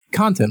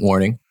Content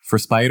warning for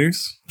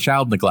spiders,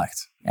 child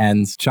neglect,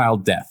 and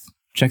child death.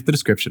 Check the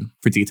description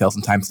for details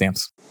and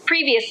timestamps.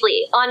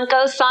 Previously on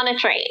Ghosts on a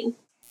Train.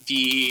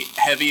 The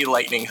heavy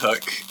lightning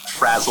hook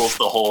frazzles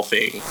the whole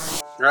thing.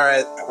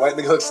 Alright,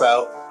 lightning hook's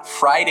out.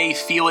 Friday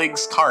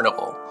Felix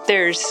Carnival.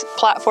 There's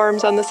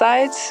platforms on the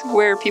sides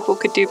where people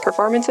could do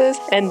performances,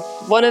 and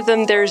one of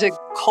them there's a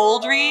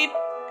cold read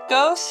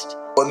ghost.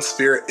 One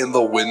spirit in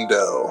the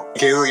window,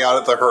 gazing out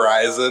at the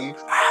horizon.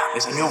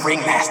 There's a new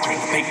ringmaster in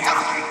the big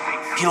top.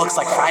 He looks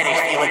like Friday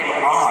Felix,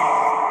 but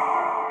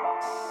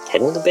wrong.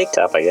 Heading to the big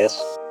top, I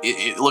guess.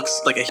 It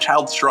looks like a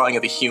child's drawing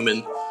of a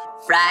human.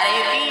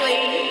 Friday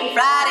feeling.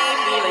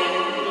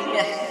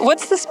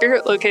 What's the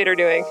spirit locator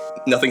doing?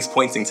 Nothing's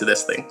pointing to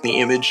this thing. The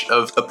image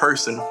of a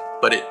person,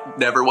 but it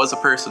never was a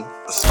person.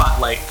 A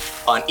spotlight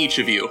on each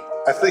of you.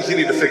 I think you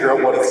need to figure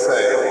out what it's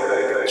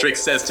saying. Drake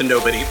says to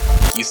nobody,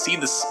 you see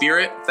the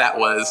spirit that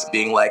was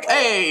being like,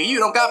 hey, you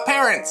don't got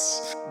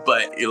parents.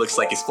 But it looks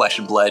like it's flesh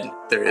and blood.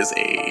 There is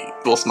a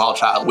little small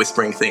child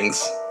whispering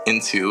things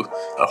into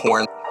a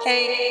horn.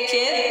 Hey,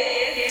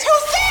 kid.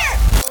 Who's there?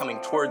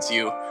 Coming towards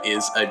you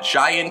is a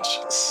giant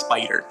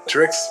spider.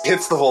 Drix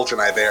hits the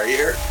Vulcanite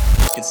barrier.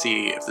 You can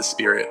see the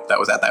spirit that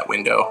was at that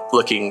window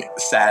looking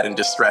sad and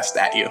distressed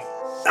at you.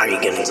 Are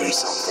you gonna do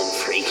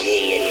something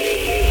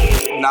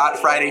freaky? Not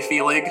Friday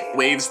Felix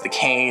waves the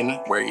cane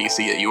where you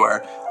see that you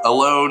are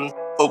alone,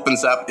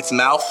 opens up its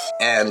mouth,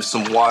 and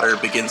some water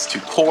begins to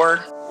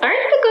pour.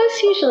 Aren't the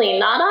ghosts usually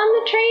not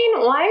on the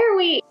train? Why are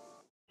we...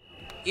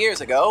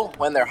 Years ago,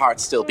 when their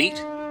hearts still beat,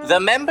 the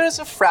members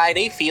of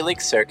Friday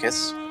Felix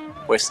Circus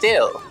were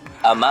still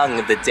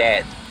among the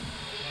dead.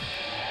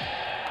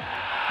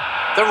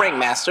 The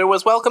ringmaster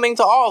was welcoming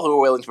to all who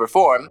were willing to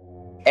perform,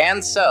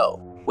 and so,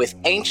 with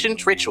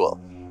ancient ritual,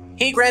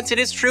 he granted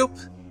his troupe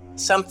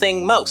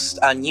something most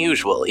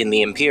unusual in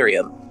the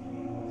Imperium: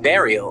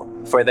 burial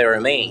for their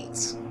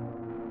remains.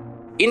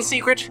 In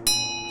secret,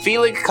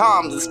 Felix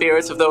calmed the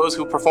spirits of those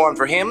who performed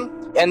for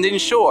him and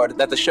ensured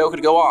that the show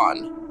could go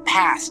on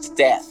past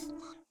death.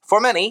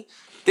 For many,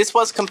 this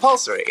was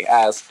compulsory,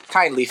 as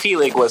kindly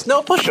Felix was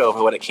no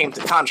pushover when it came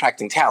to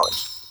contracting talent.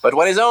 But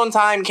when his own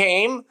time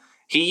came,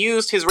 he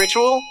used his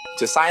ritual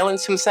to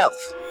silence himself,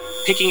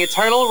 picking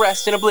eternal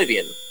rest in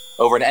oblivion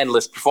over an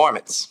endless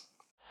performance.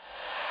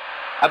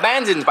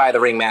 Abandoned by the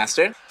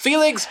ringmaster,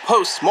 Felix's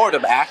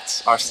post-mortem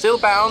acts are still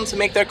bound to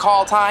make their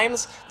call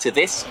times to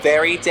this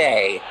very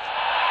day.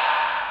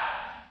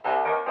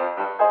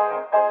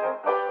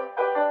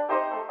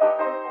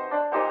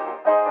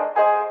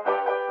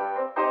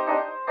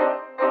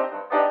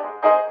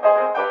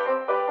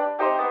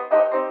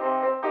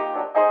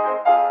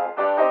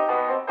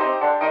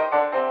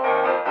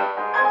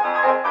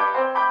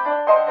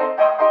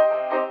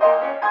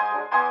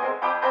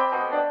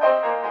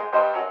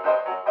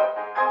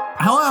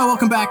 Hello,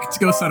 welcome back to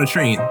Ghosts on a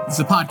Train. This is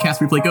a podcast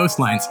where we play Ghost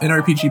Lines, an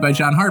RPG by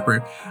John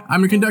Harper.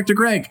 I'm your conductor,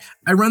 Greg.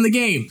 I run the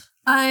game.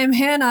 I'm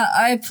Hannah.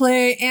 I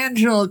play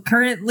Angel,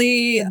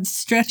 currently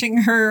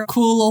stretching her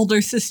cool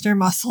older sister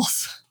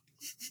muscles.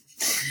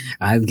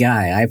 I'm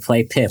Guy. I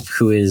play Pip,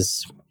 who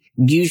is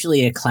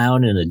usually a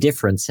clown in a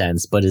different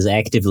sense, but is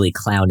actively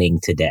clowning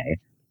today.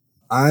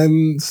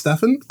 I'm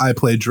Stefan. I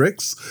play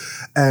Drix,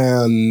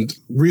 and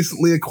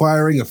recently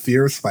acquiring a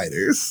fear of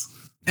spiders.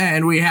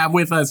 And we have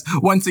with us,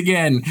 once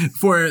again,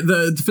 for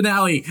the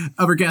finale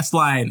of our guest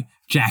line,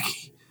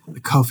 Jaci, the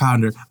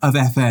co-founder of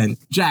FN,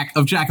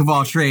 Jack of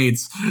All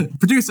Trades,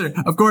 producer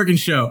of Gorgon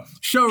Show,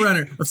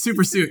 showrunner of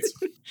Super Suits,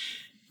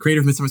 creator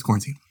of Midsummer's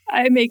Quarantine.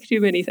 I make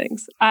too many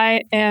things.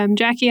 I am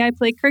Jaci. I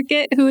play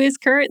Cricket, who is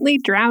currently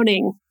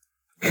drowning.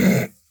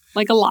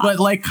 Like a lot. But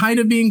like kind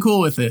of being cool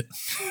with it.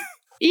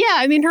 Yeah,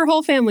 I mean, her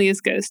whole family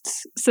is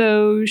ghosts,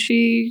 so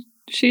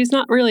she's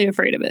not really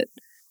afraid of it.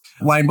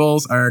 Wine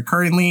bowls are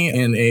currently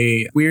in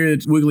a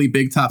weird, wiggly,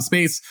 big top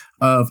space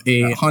of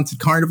a haunted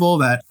carnival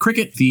that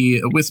Cricket,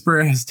 the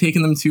Whisperer, has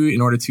taken them to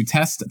in order to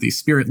test the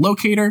spirit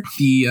locator.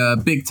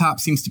 The big top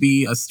seems to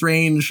be a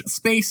strange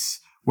space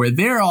where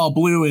they're all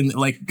blue and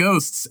like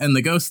ghosts, and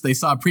the ghosts they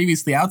saw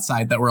previously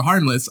outside that were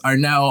harmless are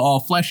now all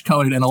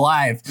flesh-colored and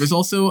alive. There's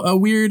also a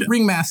weird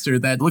ringmaster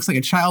that looks like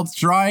a child's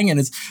drawing and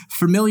is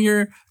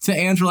familiar to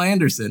Angela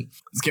Anderson.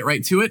 Let's get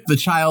right to it. The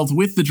child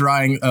with the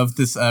drawing of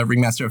this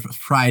ringmaster of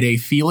Friday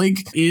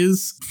Felix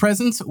is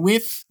present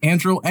with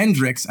Andrew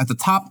Endrix at the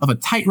top of a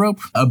tightrope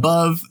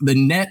above the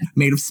net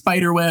made of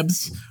spider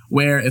webs,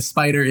 where a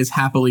spider is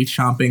happily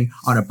chomping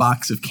on a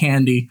box of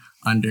candy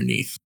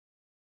underneath.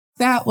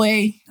 That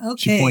way.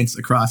 Okay. She points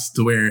across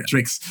to where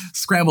Drake's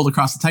scrambled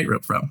across the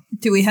tightrope from.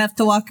 Do we have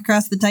to walk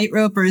across the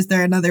tightrope, or is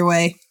there another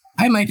way?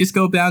 I might just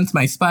go down to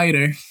my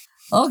spider.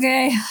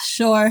 Okay,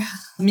 sure.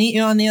 Meet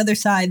you on the other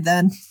side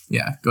then.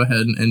 Yeah, go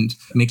ahead and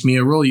make me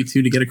a roll, you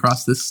two, to get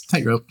across this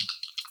tightrope.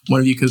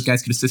 One of you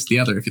guys could assist the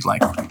other if you'd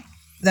like.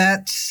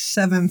 That's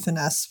 7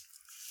 finesse.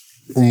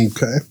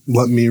 Okay,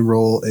 let me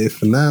roll a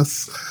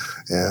finesse,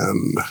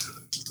 and...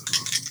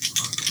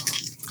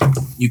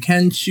 You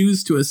can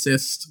choose to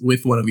assist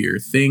with one of your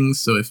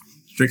things, so if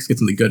Drix gets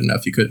something good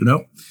enough, you could...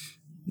 Nope.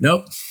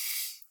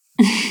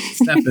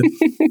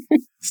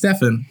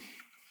 Stefan.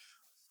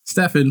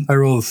 I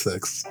rolled a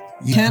 6.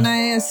 Can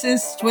I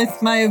assist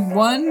with my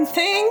one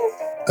thing?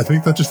 I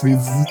think that just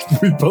means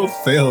we both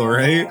fail,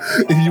 right?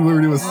 If you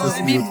were to assist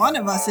I me mean, with- one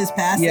of us is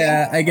passing.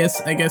 Yeah, I guess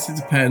it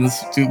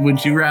depends.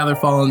 Would you rather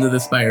fall into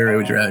the spider or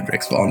would you rather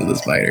Drix fall into the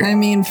spider? I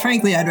mean,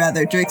 frankly, I'd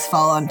rather Drix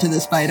fall onto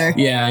the spider.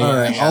 Yeah, All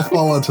right, I'll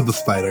fall onto the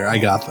spider. I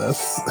got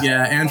this.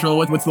 Yeah, Angela,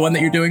 what's the one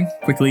that you're doing?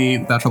 Quickly,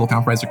 without trouble,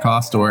 compromise your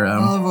cost, or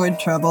I'll avoid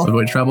trouble.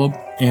 avoid trouble.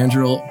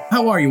 Angela,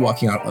 how are you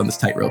walking out on this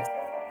tightrope?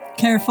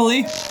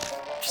 Carefully.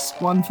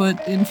 Just 1 foot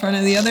in front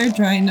of the other,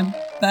 trying to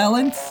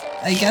balance.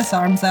 I guess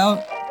arms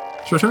out.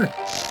 Sure.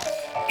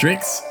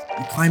 Drix,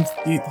 you climbed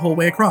the whole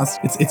way across.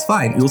 It's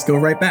fine. You'll just go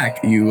right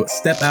back. You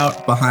step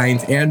out behind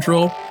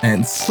Andrel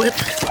and slip,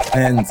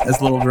 and as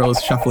the little girl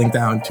is shuffling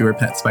down to her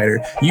pet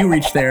spider, you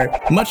reach there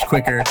much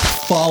quicker,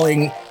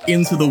 falling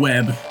into the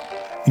web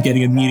and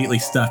getting immediately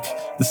stuck.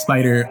 The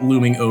spider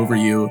looming over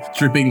you,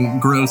 dripping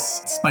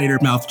gross spider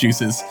mouth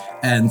juices,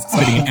 and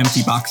spitting an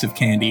empty box of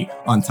candy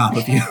on top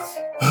of you.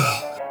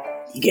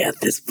 You got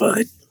this,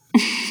 bud.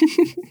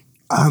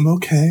 I'm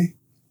okay.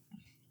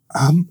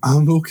 I'm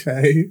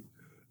okay.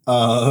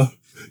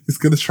 He's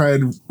gonna try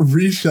and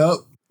reach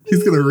up.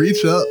 He's gonna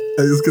reach up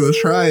and he's gonna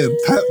try and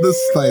pet the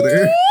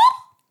spider.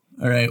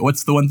 All right,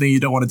 what's the one thing you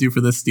don't want to do for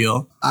this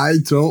deal? I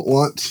don't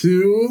want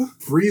to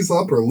freeze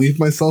up or leave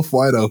myself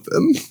wide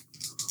open.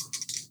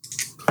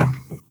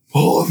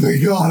 Oh my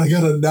god, I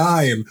got a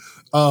 9.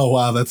 Oh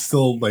wow, that's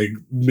still like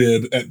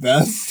mid at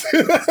best.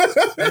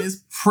 That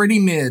is pretty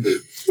mid.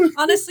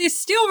 Honestly,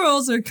 steel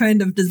rolls are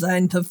kind of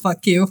designed to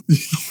fuck you.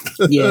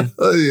 Yeah.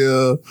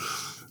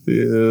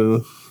 Yeah.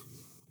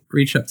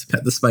 Reach up to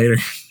pet the spider.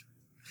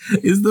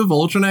 Is the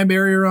Voltronite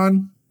barrier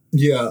on?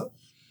 Yeah,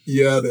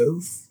 it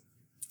is.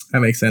 That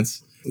makes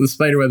sense. The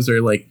spider webs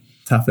are like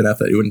tough enough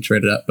that you wouldn't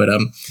shred it up, but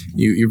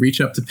you reach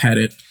up to pet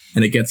it,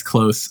 and it gets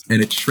close,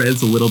 and it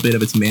shreds a little bit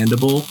of its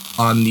mandible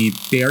on the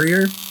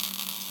barrier,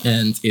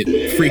 and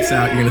it freaks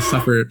out. You're going to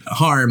suffer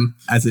harm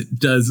as it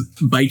does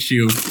bite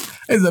you.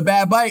 It's a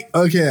bad bite.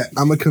 Okay,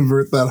 I'm gonna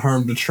convert that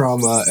harm to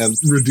trauma and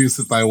reduce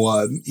it by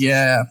 1.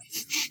 Yeah.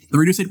 The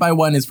reduce it by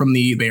 1 is from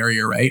the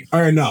barrier, right?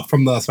 Or no,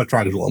 from the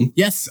spectrodulum.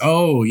 Yes.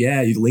 Oh,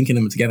 yeah. You're linking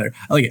them together.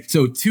 I like it.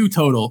 So 2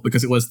 total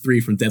because it was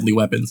 3 from deadly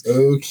weapons.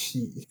 Okay.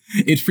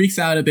 It freaks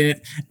out a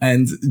bit,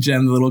 and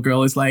Jem, the little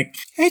girl, is like,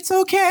 It's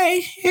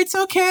okay.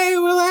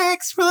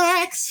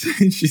 Relax.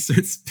 And she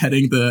starts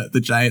petting the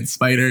giant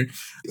spider.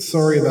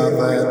 Sorry about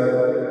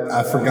that.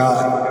 I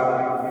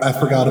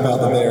forgot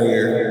about the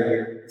barrier.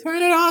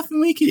 Turn it off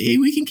and we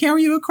can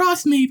carry you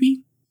across,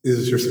 maybe.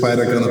 Is your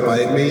spider gonna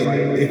bite me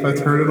if I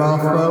turn it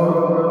off,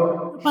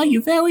 though? I'll bite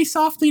you very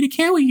softly to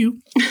carry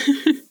you.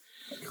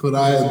 Could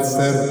I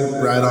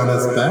instead ride on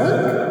his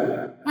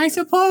back? I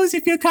suppose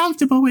if you're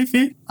comfortable with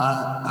it.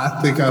 I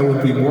think I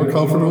would be more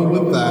comfortable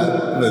with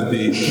that than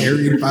being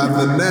carried by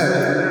the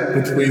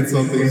neck between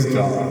something's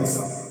jaws.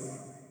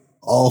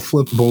 I'll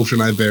flip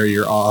Voltronite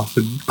barrier off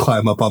and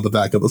climb up on the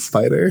back of the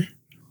spider.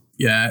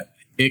 Yeah,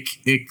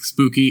 ick,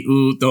 spooky.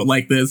 Ooh, don't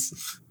like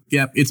this.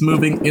 Yep, it's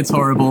moving. It's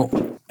horrible.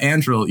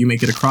 Andrel, you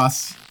make it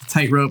across the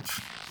tightrope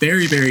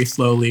very, very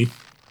slowly.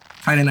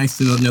 Kind of nice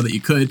to know that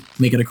you could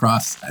make it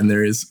across. And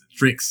there is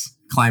Drix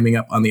climbing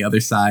up on the other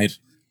side,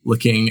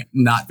 looking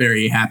not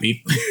very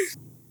happy.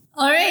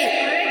 All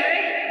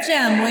right.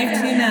 Jem,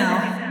 wave to you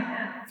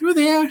now. Through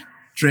there.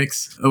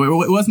 Drix.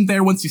 Oh, it wasn't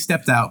there once you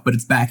stepped out, but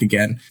it's back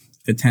again.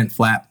 The tent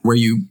flap where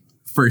you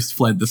first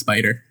fled the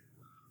spider.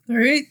 All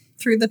right.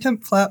 Through the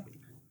tent flap.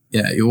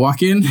 Yeah, you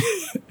walk in.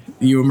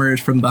 You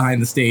emerge from behind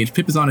the stage.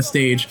 Pip is on a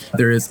stage.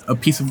 There is a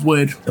piece of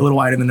wood, a little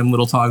wider than him, a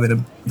little taller than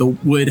him. The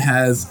wood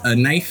has a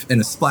knife and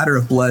a splatter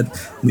of blood,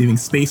 leaving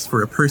space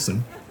for a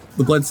person.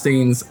 The blood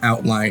stains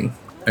outline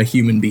a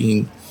human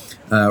being,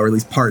 or at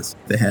least parts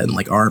of the head and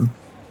like arm.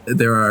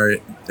 There are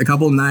a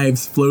couple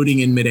knives floating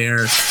in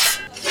midair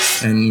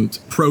and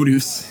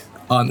produce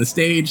on the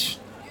stage.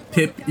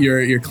 Pip,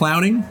 you're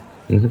clowning.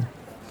 Mm-hmm.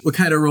 What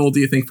kind of role do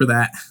you think for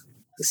that?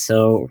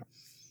 So,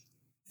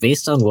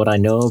 based on what I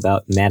know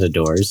about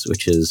matadors,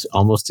 which is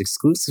almost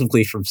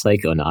exclusively from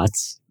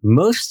Psychonauts,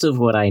 most of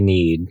what I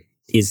need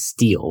is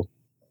steel.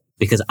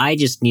 Because I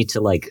just need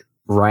to,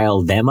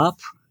 rile them up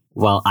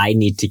while I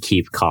need to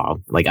keep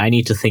calm. I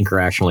need to think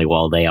rationally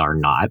while they are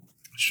not.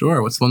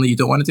 Sure, what's one that you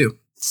don't want to do?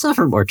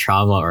 Suffer more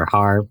trauma or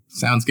harm.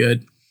 Sounds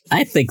good.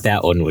 I think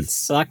that one would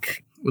suck.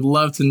 Would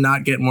love to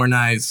not get more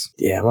knives.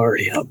 Yeah, I'm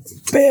already up.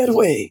 Bad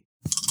way.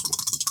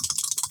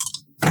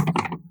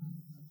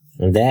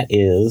 And that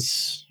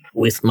is,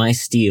 with my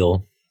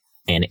steel,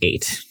 an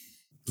 8.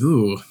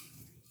 Ooh.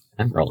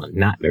 I'm rolling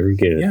not very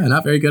good. Yeah,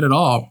 not very good at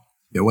all.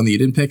 Yeah, one that you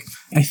didn't pick.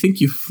 I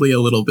think you flee a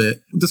little bit.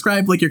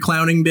 Describe your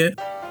clowning bit.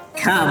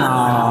 Come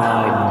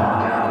on!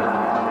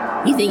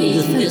 You think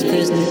you're the first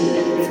person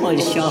to throw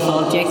sharp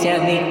objects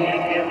at me?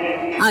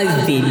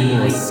 I've been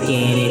more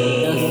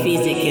scared of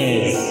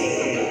physicers.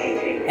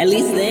 At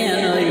least there, I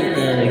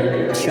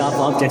know the sharp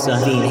objects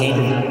are being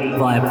handled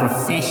by a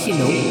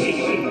professional.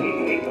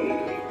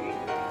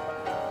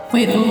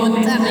 Wait, but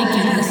wouldn't that make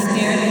you less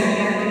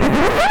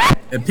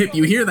scared? And Pip,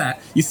 you hear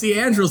that. You see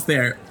Andrew's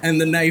there,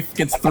 and the knife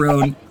gets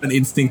thrown. An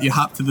instinct, you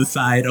hop to the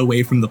side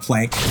away from the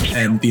plank,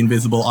 and the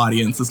invisible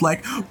audience is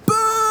like,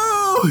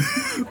 boo!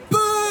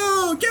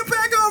 Boo! Get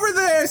back over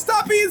there!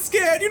 Stop being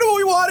scared! You know what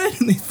we wanted?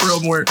 And they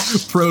throw more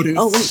produce.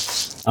 Oh,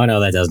 wait. Oh,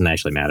 no, that doesn't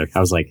actually matter. I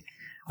was like,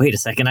 wait a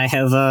second, I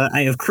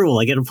have cruel.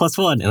 I get a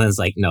 +1. And then it's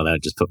like, no, that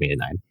would just put me at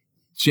 9.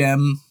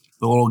 Jem,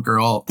 the little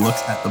girl,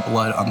 looks at the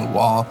blood on the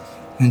wall,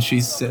 and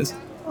she says,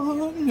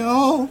 oh,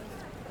 no.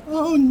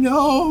 Oh,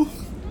 no.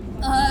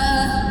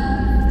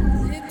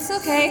 It's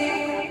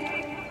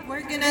okay.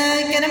 We're gonna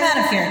get him out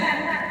of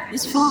here.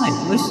 It's fine.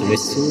 Most of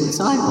it's still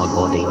inside my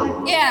body.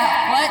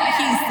 Yeah, what?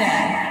 He's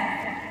dead.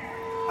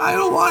 I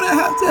don't want to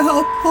have to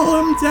help pull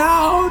him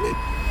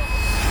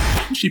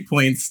down. She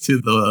points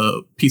to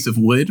the piece of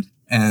wood,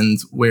 and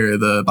where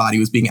the body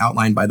was being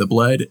outlined by the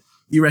blood,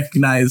 you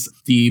recognize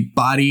the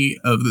body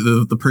of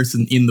the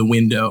person in the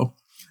window,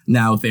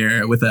 now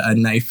there with a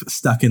knife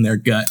stuck in their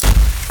gut.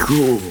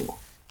 Cool.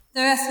 The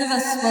rest of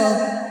us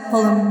will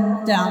pull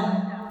him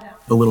down.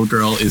 The little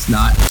girl is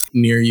not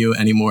near you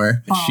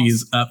anymore. Oh.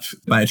 She's up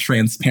by a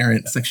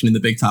transparent section in the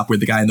big top where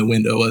the guy in the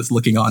window was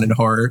looking on in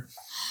horror.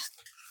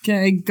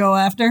 Can I go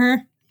after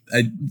her?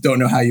 I don't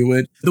know how you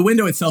would. The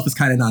window itself is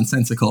kind of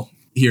nonsensical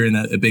here in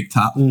a big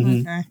top.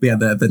 Mm-hmm. Okay. Yeah,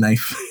 the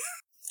knife.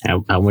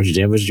 How much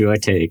damage do I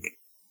take?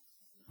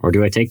 Or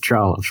do I take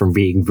trauma from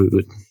being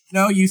booed?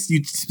 No, you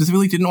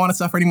specifically didn't want to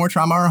suffer any more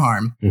trauma or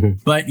harm,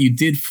 but you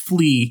did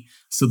flee,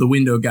 so the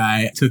window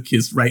guy took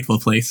his rightful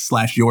place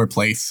 / your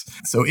place.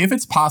 So if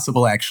it's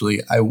possible,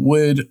 actually, I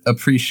would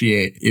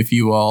appreciate if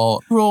you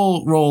all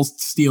roll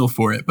steal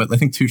for it, but I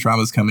think 2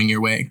 traumas coming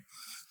your way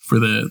for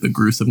the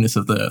gruesomeness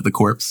of the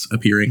corpse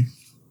appearing.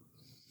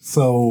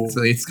 So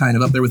it's kind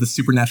of up there with the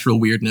supernatural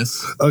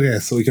weirdness. Okay,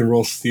 so we can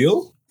roll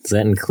steal? Does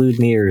that include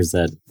me, or is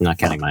that not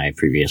counting my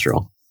previous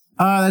roll?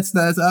 That's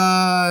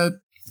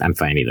I'm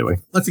fine either way.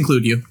 Let's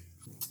include you.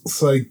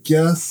 So I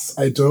guess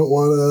I don't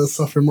want to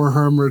suffer more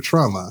harm or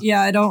trauma.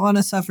 Yeah, I don't want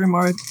to suffer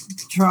more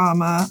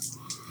trauma.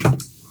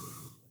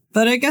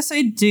 But I guess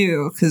I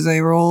do, because I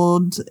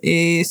rolled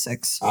a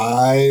 6.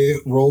 I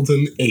rolled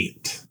an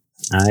 8.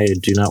 I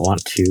do not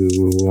want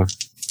to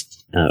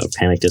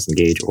panic,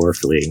 disengage, or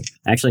flee.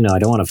 Actually, no, I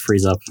don't want to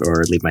freeze up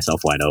or leave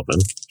myself wide open.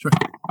 Sure.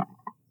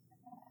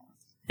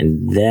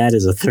 And that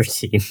is a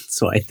 13,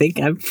 so I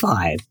think I'm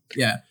fine.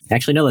 Yeah.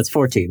 Actually, no, that's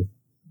 14.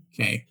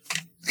 Okay.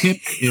 Pip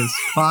is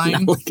fine.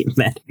 Not like it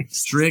matters.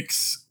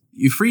 Strix,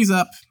 you freeze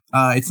up.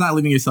 It's not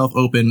leaving yourself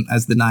open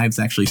as the knives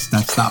actually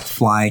stopped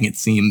flying, it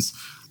seems.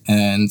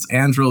 And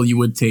Andrel, you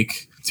would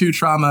take 2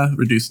 trauma,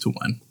 reduced to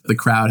 1. The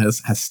crowd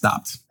has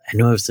stopped. I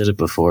know I've said it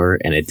before,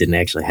 and it didn't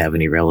actually have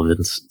any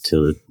relevance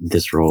to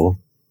this role,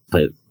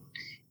 but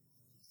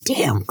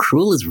damn,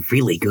 Cruel is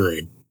really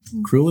good.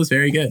 Cruel is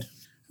very good.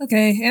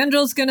 Okay,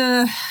 Angel's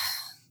gonna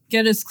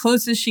get as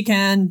close as she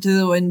can to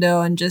the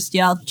window and just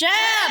yell, Jem!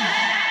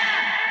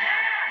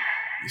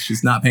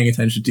 She's not paying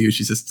attention to you.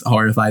 She's just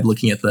horrified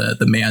looking at the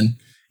man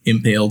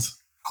impaled.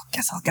 I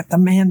guess I'll get the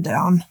man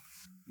down.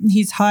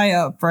 He's high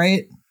up,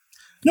 right?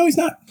 No, he's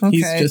not. Okay,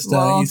 he's just,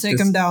 I'll take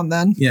him down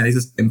then. Yeah, he's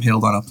just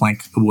impaled on a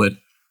plank of wood.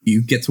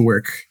 You get to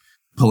work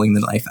pulling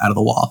the knife out of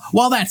the wall.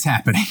 While that's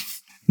happening,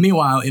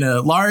 meanwhile, in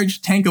a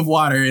large tank of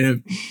water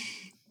in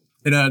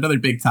another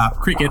big top,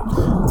 Cricket,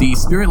 the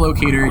spirit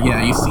locator,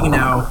 you see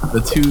now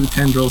the 2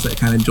 tendrils that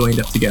kind of joined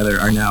up together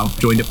are now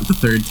joined up with the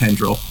 3rd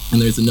tendril.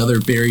 And there's another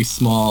very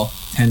small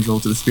tendril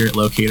to the spirit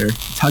locator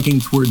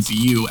tugging towards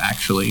you,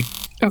 actually.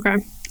 Okay.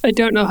 I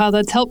don't know how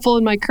that's helpful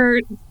in my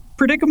current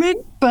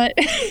predicament, but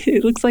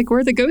it looks like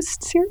we're the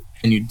ghosts here.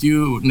 And you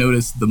do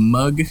notice the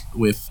mug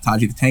with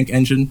Taji the tank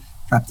engine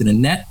trapped in a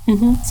net.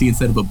 Mm-hmm. See,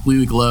 instead of a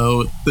blue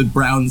glow, the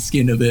brown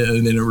skin of it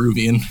and then a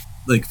Rubian,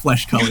 like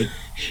flesh colored.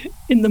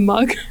 In the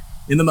mug?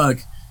 In the mug.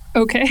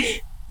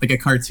 Okay. Like a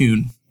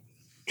cartoon.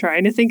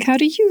 Trying to think how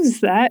to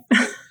use that.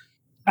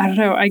 I don't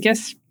know. I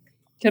guess,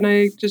 can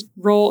I just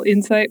roll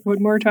insight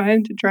one more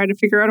time to try to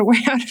figure out a way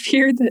out of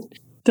here that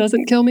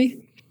doesn't kill me?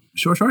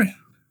 Sure.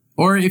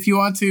 Or if you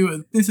want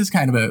to, this is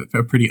kind of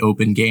a pretty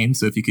open game.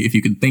 So if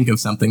you could think of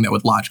something that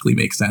would logically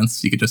make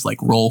sense, you could just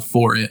like roll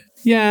for it.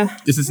 Yeah.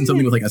 This isn't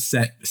something with like a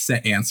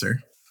set answer.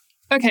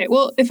 Okay.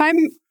 Well, if I'm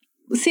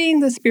seeing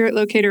the spirit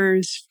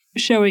locators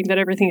showing that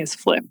everything is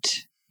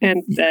flipped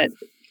and that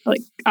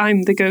like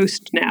I'm the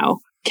ghost now,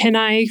 can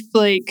I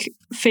like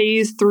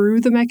phase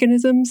through the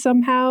mechanism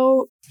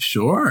somehow?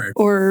 Sure.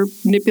 Or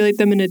manipulate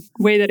them in a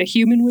way that a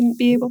human wouldn't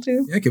be able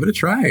to? Yeah, give it a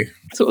try.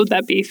 So would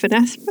that be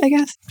finesse, I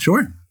guess?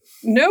 Sure.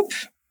 Nope.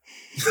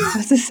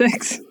 That's a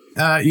 6.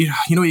 You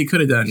know what you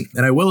could have done,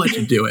 and I will let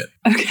you do it.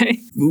 Okay.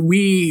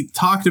 We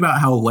talked about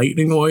how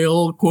lightning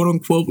oil, quote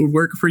unquote, would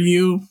work for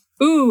you.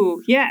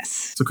 Ooh,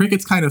 yes. So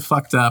Cricket's kind of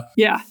fucked up.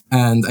 Yeah.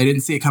 And I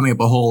didn't see it coming up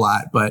a whole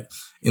lot, but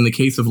in the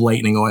case of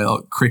lightning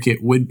oil,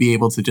 Cricket would be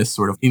able to just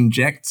sort of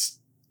inject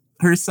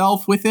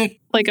herself with it.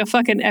 Like a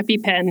fucking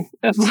EpiPen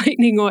of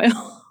lightning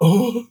oil.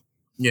 Oh.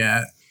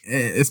 Yeah.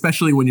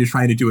 Especially when you're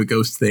trying to do a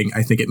ghost thing,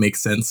 I think it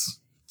makes sense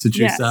to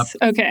juice up.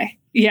 Okay.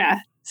 Yeah.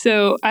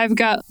 So I've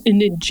got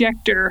an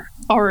injector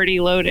already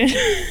loaded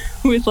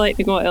with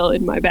lightning oil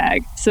in my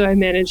bag. So I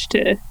managed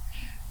to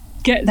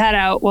get that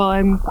out while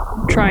I'm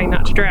trying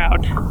not to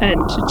drown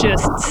and to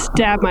just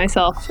stab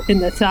myself in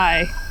the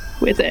thigh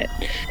with it.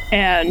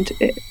 And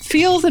it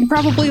feels and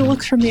probably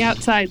looks from the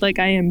outside like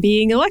I am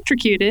being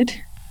electrocuted,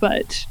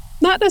 but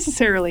not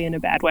necessarily in a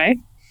bad way.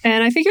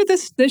 And I figured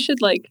this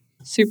should like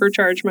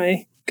supercharge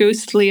my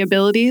ghostly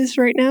abilities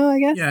right now, I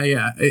guess.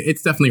 Yeah.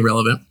 It's definitely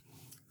relevant.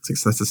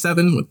 Success is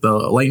 7 with the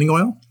lightning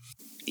oil.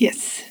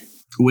 Yes.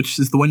 Which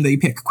is the one that you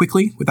pick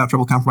quickly, without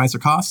trouble, compromise, or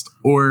cost,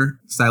 or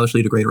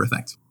stylishly to greater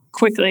effect?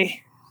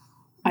 Quickly.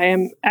 I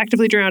am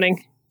actively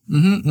drowning.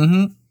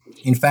 In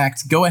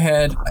fact, go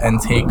ahead and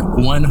take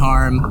 1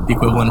 harm, the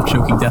equivalent of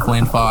choking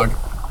Deathland Fog,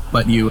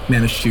 but you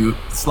manage to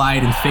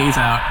slide and phase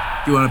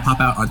out. You want to pop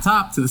out on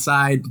top, to the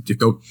side, to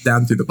go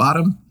down through the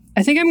bottom?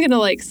 I think I'm going to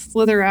like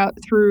slither out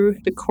through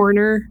the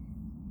corner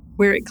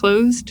where it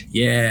closed.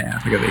 Yeah,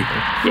 like a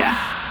vapor.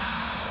 Yeah.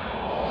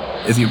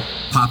 As you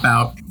pop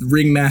out, the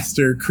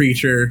ringmaster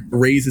creature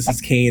raises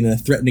his cane in a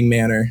threatening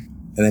manner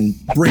and then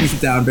brings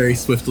it down very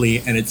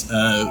swiftly, and it's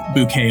a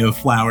bouquet of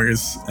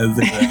flowers as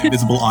an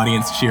invisible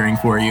audience cheering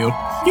for you.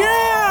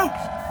 Yeah!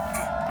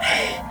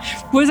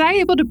 Was I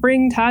able to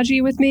bring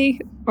Taji with me?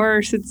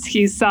 Or since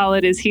he's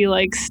solid, is he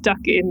like stuck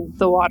in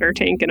the water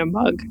tank in a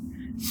mug?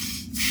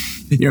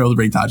 You're able to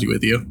bring Taji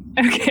with you.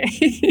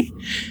 Okay.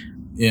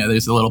 Yeah,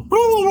 there's a little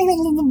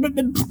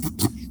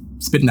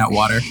spitting out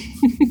water.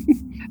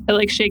 I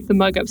like shake the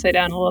mug upside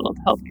down a little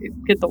to help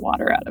get the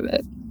water out of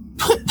it.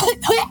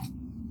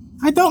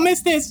 I don't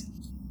miss this.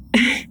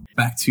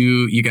 Back to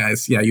you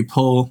guys. Yeah, you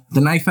pull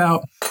the knife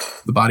out.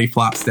 The body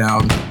flops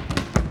down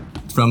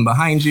from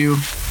behind you.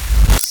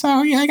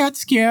 Sorry, I got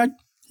scared.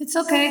 It's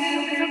okay.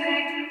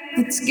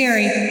 It's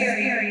scary.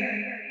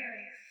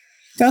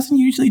 Doesn't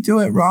usually do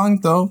it wrong,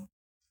 though.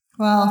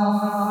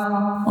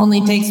 Well, only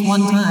takes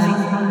one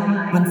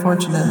time,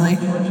 unfortunately.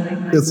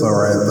 It's all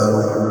right,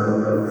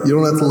 though. You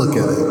don't have to look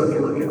at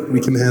it. We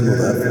can handle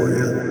that for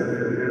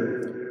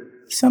you.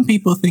 Some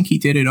people think he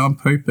did it on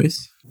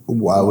purpose.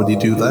 Why would he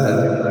do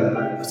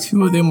that?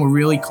 2 of them were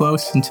really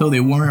close until they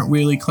weren't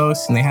really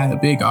close, and they had a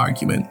big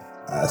argument.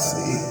 I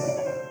see.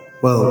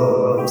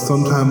 Well,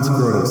 sometimes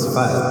grown-ups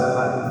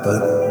fight,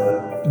 but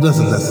it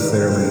doesn't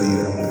necessarily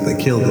mean that they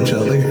killed each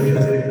other.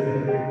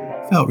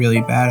 Felt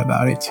really bad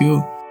about it,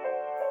 too.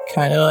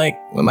 Kind of like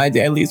when my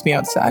dad leaves me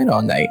outside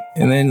all night,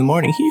 and then in the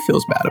morning he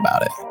feels bad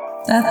about it.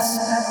 That's...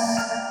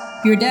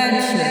 Your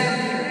dad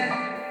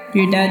should.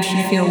 Your dad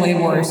should feel way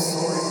worse.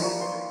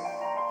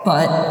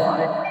 But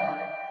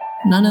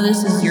none of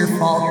this is your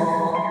fault.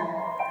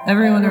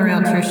 Everyone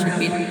around here should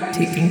be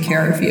taking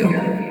care of you.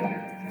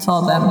 It's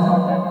all them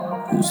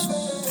who's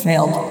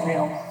failed.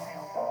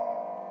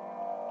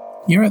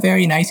 You're a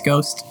very nice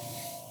ghost.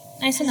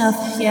 Nice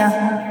enough,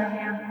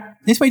 yeah.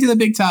 This way to the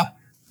big top.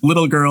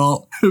 Little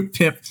girl,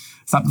 Pip,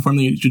 it's not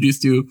formally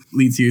introduced to,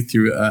 leads you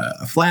through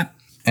a flap,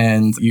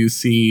 and you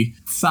see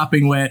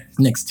sopping wet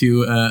next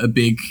to a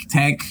big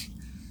tank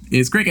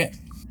is Cricket.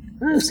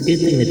 Oh, it's a good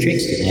thing the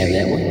tricks didn't have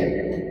that one.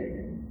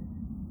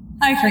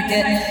 Hi,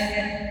 Cricket.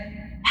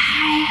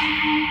 Hi.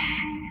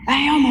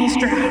 I almost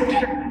drowned.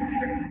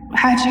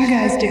 How'd you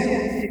guys do?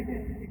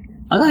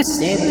 I got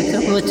stabbed a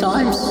couple of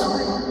times.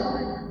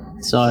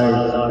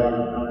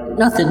 So,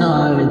 nothing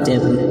I haven't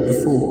done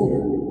before.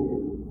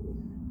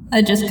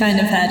 I just kind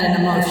of had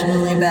an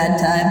emotionally bad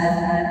time.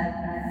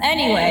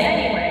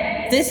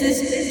 Anyway, this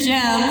is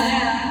Gem.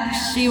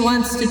 She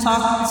wants to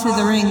talk to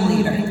the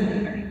ringleader.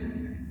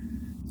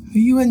 Are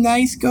you a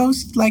nice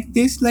ghost like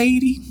this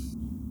lady?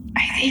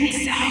 I think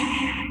so.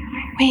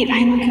 Wait,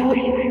 I'm a ghost.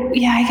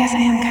 Yeah, I guess I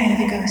am kind of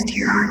a ghost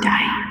here, aren't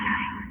I?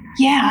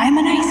 Yeah, I'm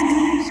a nice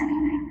ghost.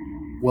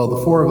 Well,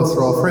 the 4 of us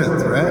are all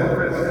friends,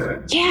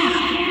 right?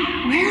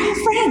 Yeah, we're all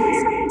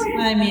friends.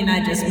 I mean,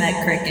 I just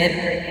met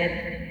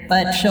Cricket.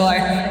 But sure.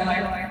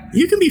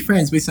 You can be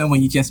friends with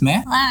someone you just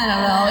met. I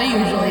don't know, it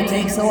usually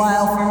takes a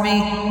while for me.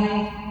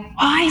 Well,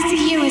 I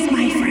see you as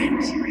my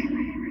friend.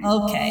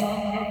 Okay.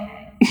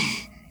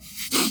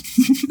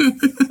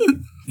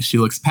 She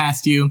looks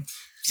past you.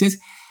 She says,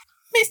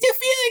 Mr.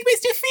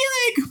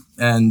 Feeling!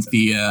 And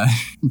the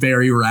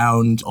very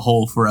round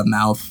hole for a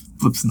mouth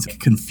flips into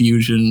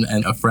confusion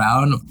and a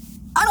frown.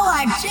 I don't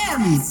like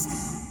gems.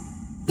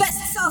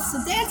 Best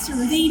salsa dancer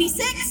with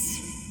 86.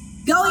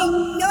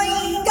 Going,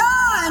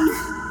 gone.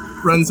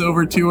 Runs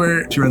over to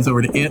her. She runs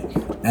over to it,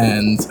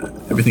 and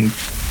everything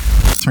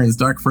turns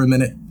dark for a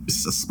minute.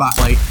 There's a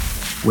spotlight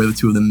where the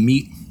 2 of them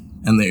meet,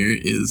 and there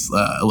is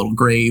a little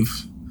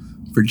grave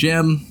for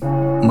Jim,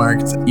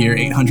 marked year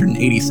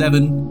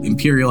 887,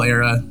 Imperial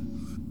era.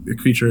 The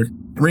creature,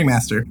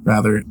 Ringmaster,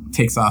 rather,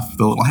 takes off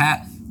the little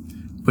hat,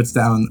 puts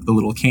down the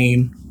little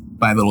cane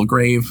by the little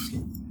grave,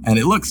 and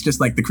it looks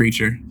just like the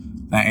creature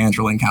that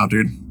Angela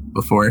encountered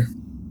before.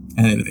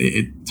 And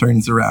it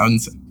turns around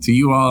to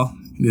you all,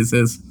 and it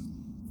says,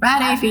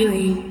 Friday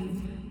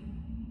feeling.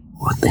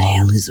 What the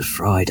hell is a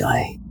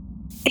Friday?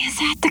 Is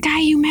that the guy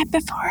you met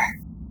before?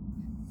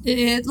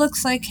 It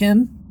looks like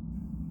him.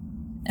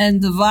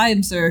 And the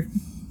vibes are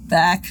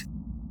back.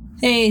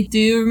 Hey, do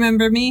you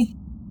remember me?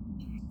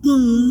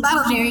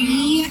 Bottle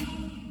Jerry.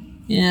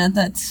 Yeah,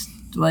 that's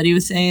what he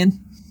was saying.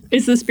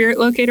 Is the spirit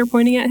locator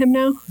pointing at him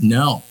now?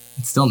 No,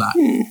 it's still not.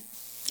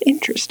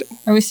 Interesting.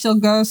 Are we still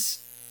ghosts?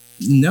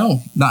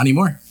 No, not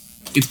anymore.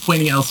 It's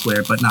pointing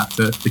elsewhere, but not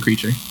the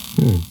creature.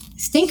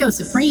 Stinko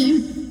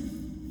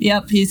Supreme.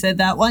 Yep, he said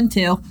that one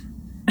too.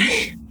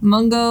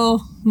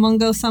 Mungo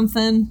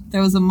something.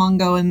 There was a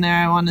Mungo in there,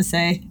 I want to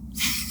say.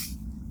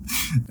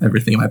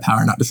 Everything in my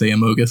power not to say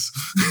Amogus.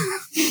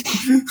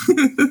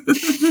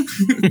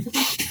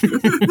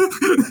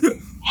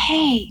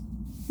 Hey,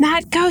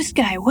 not ghost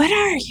guy, what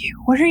are you?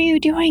 What are you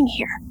doing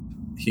here?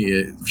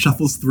 He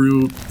shuffles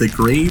through the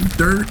grave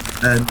dirt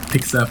and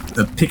picks up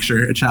a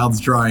picture, a child's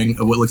drawing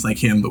of what looks like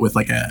him, but with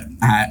like a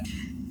hat.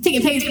 Take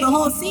a page for the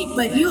whole seat,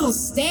 but you'll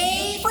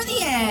stay for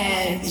the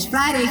edge.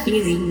 Friday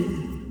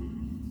feeling.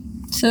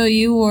 So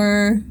you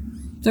were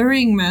the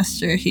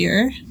ringmaster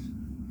here.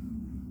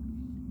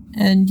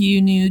 And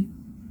you knew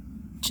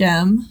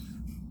Jem.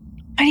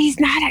 But he's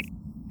not a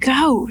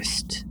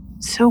ghost.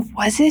 So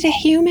was it a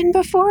human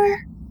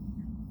before?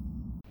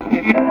 We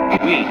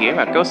here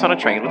at Ghosts on a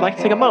Train would like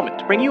to take a moment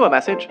to bring you a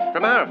message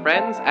from our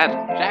friends at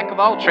Jack of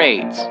All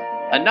Trades,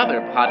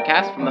 another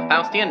podcast from the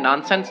Faustian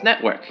Nonsense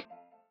Network.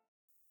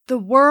 The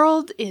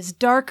world is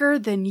darker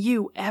than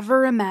you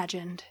ever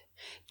imagined.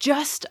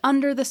 Just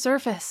under the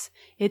surface,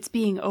 it's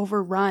being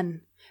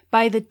overrun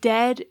by the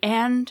dead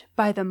and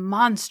by the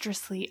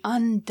monstrously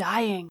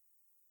undying.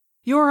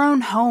 Your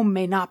own home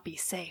may not be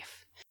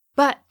safe,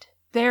 but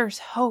there's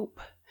hope.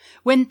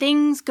 When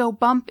things go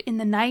bump in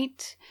the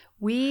night,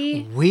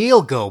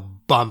 We'll go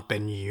bump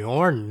in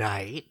your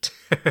night.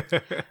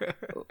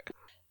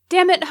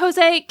 Damn it,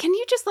 Jose, can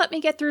you just let me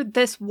get through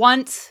this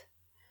once?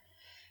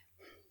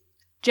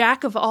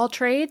 Jack of All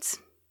Trades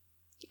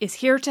is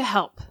here to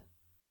help.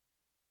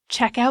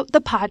 Check out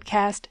the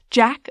podcast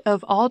Jack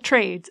of All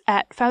Trades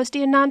at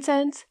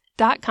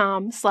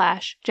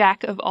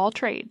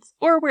faustiannonsense.com/jackofalltrades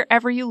or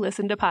wherever you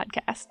listen to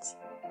podcasts.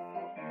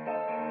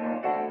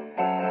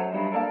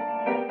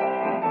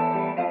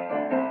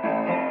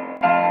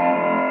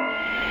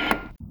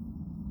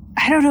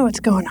 I don't know what's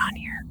going on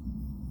here.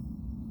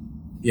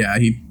 Yeah,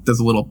 he does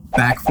a little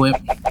backflip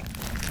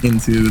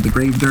into the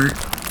grave dirt,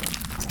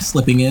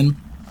 slipping in.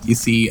 You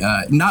see,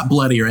 not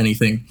bloody or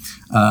anything,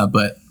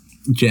 but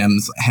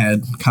Jem's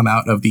head come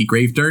out of the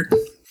grave dirt,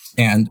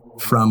 and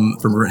from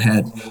her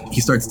head,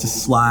 he starts to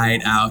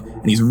slide out,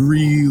 and he's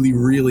really,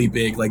 really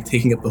big, like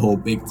taking up the whole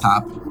big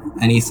top,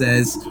 and he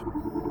says,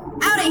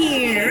 Out of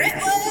here! It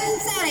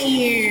was out of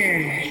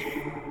here!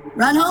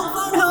 Run home,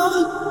 phone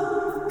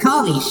home!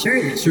 Call me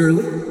Shirley.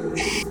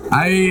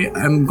 I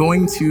am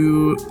going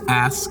to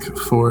ask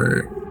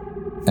for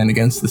an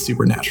against the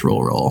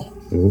supernatural roll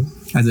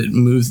as it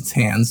moves its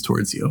hands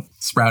towards you,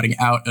 sprouting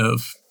out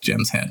of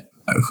Jem's head.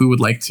 Who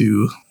would like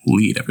to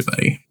lead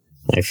everybody?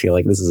 I feel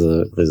like this is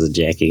a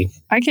Jaci.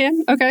 I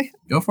can? Okay.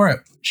 Go for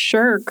it.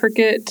 Sure.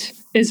 Cricket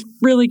is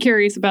really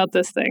curious about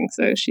this thing,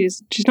 so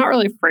she's not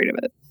really afraid of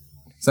it.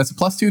 So that's a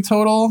 +2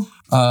 total.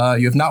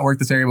 You have not worked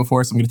this area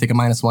before, so I'm going to take a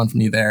 -1 from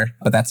you there,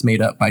 but that's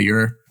made up by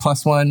your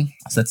 +1,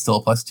 so that's still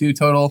a +2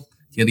 total.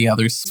 Yeah, the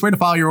others swear to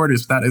follow your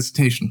orders without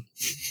hesitation.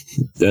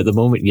 At the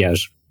moment,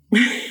 yes.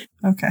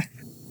 Okay.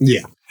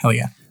 Yeah. Hell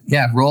yeah.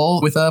 Yeah, roll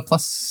with a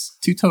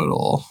 +2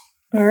 total.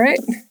 All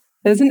right.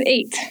 That's an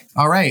 8.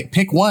 All right,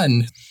 pick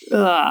one.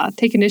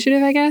 Take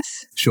initiative, I guess?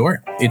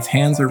 Sure. Its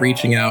hands are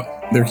reaching out.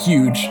 They're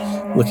huge,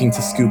 looking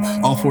to scoop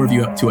all 4 of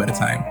you up 2 at a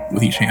time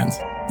with each hand.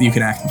 You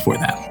can act before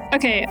that.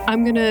 Okay,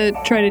 I'm going to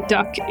try to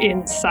duck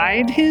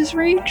inside his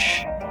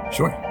reach.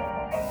 Sure.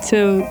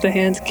 So the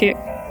hands can't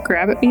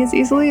grab at me as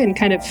easily and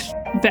kind of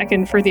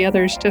beckon for the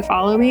others to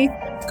follow me.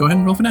 Go ahead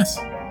and roll finesse.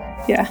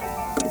 Yeah.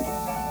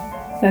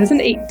 That is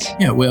an 8.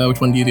 Yeah, well, which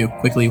one do you do?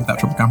 Quickly, without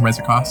triple compromise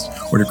or cost,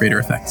 or to greater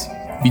effect?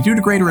 If you do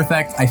to greater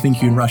effect, I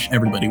think you can rush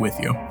everybody with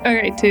you.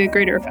 Okay, to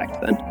greater effect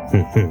then.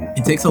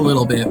 It takes a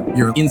little bit.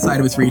 You're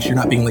inside of its reach. You're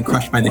not being like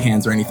crushed by the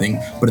hands or anything.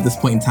 But at this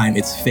point in time,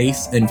 its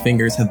face and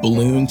fingers have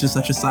ballooned to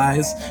such a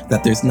size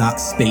that there's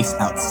not space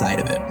outside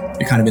of it.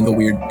 You're kind of in the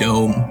weird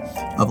dome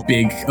of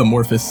big,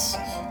 amorphous,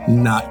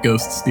 not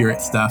ghost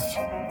spirit stuff.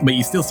 But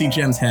you still see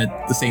Jem's head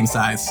the same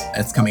size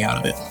as coming out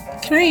of it.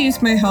 Can I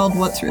use my held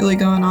what's really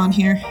going on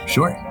here?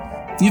 Sure.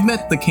 You've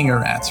met the King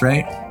of Rats,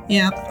 right?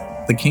 Yeah.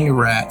 The King of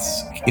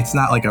Rats, it's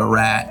not like a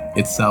rat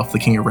itself. The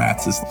King of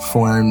Rats is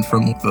formed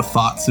from the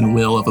thoughts and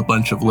will of a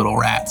bunch of little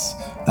rats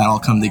that all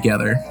come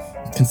together.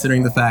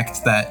 Considering the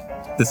fact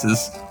that this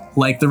is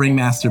like the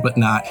Ringmaster, but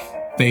not,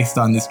 based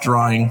on this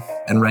drawing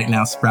and right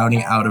now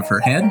sprouting out of her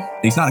head,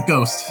 he's not a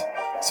ghost,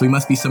 so he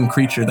must be some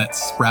creature that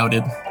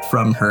sprouted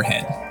from her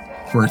head,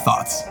 from her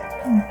thoughts.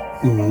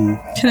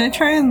 Can I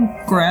try and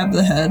grab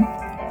the head?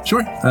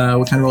 Sure.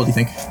 What kind of roll do you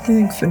think? I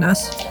think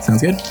finesse.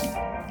 Sounds good.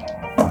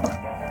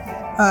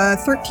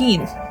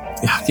 13.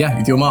 Yeah,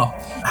 you do them all.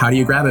 How do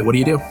you grab it? What do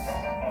you do?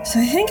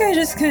 So I think I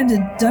just kind of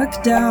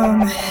duck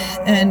down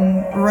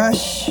and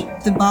rush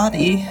the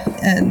body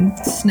and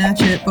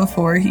snatch it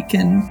before he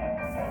can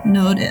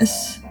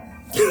notice.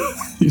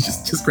 He's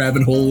just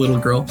grabbing whole little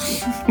girl.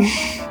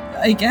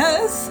 I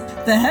guess.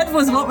 The head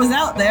was what was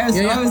out there,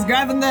 so Yeah. I was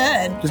grabbing the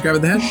head. Just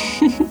grabbing the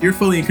head. You're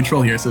fully in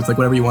control here, so it's like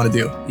whatever you want to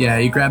do. Yeah,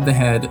 you grab the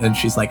head, and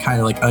she's like kind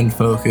of like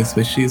unfocused,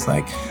 but she's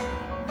like,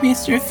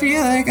 Mr.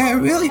 Feeling, I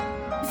really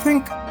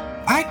think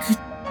I could.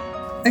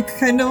 I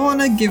kind of want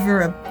to give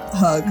her a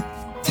hug.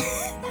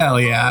 Hell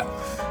yeah.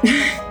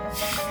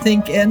 I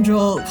think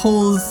Andrel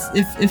pulls,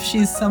 if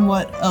she's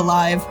somewhat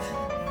alive,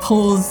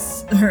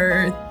 pulls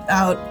her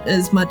out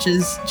as much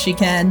as she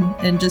can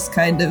and just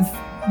kind of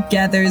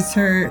gathers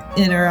her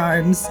in her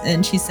arms,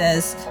 and she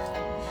says,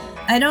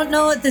 I don't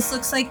know what this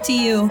looks like to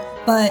you,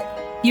 but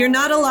you're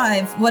not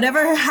alive.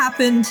 Whatever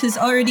happened has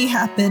already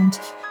happened.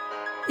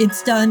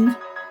 It's done,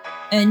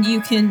 and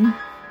you can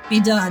be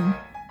done.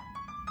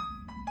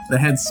 The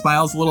head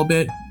smiles a little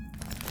bit.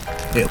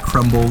 It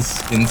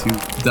crumbles into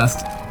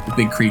dust. The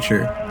big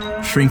creature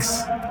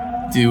shrinks.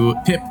 Do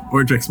Pip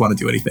or Drix want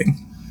to do anything?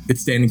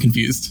 It's standing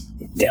confused.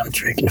 Yeah, I'm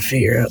trying to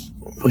figure out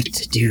what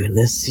to do in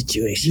this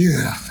situation.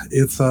 Yeah,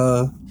 it's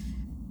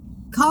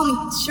Call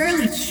me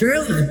Shirley,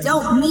 you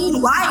don't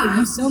mean. Why are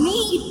you so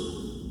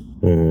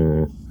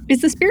mean?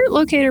 Is the spirit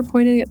locator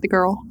pointing at the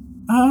girl?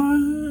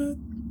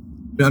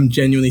 I'm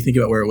genuinely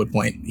thinking about where it would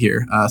point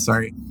here.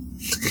 Sorry.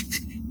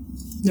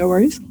 No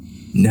worries.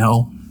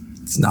 No,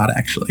 it's not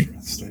actually.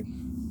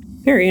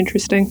 Very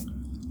interesting.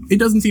 It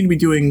doesn't seem to be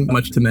doing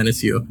much to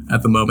menace you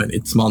at the moment.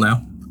 It's small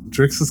now.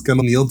 Drix is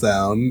gonna kneel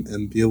down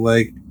and be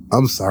like,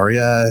 I'm sorry,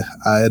 I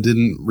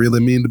didn't really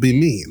mean to be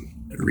mean.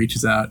 It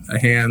reaches out a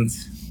hand,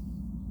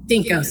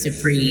 Dinko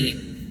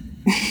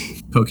Supreme.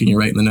 poking you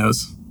right in the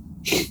nose.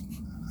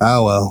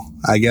 Ah well,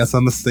 I guess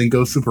I'm a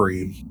Stinko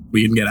Supreme.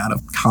 We can get out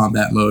of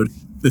combat mode.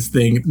 This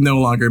thing no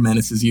longer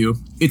menaces you.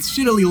 It's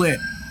shittily lit,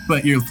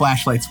 but your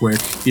flashlights work.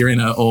 You're in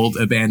an old,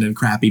 abandoned,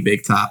 crappy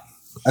big top.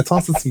 I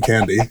toss it some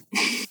candy.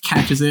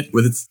 Catches it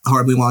with its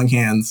horribly long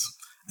hands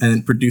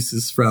and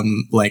produces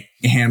from, like,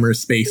 hammer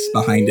space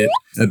behind it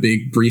a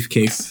big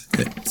briefcase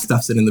that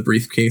stuffs it in the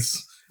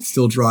briefcase.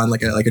 Still drawn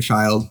like a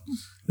child.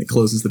 It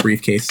closes the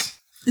briefcase.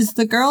 Is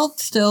the girl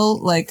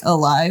still, like,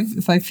 alive?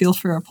 If I feel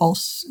for a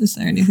pulse, is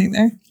there anything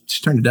there?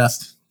 She turned to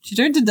dust. She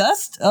turned to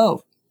dust?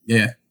 Oh.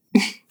 Yeah.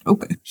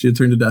 Okay. She had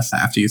turned to dust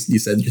after you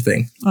said your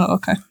thing. Oh,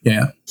 okay.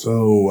 Yeah.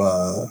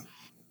 So,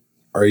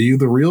 are you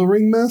the real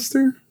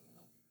ringmaster?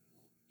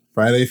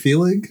 Friday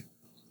Feeling?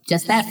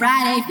 Just that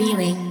Friday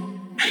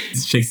feeling. He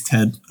shakes its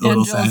head a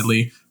little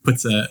sadly,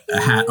 puts a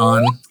hat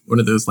on, one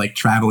of those like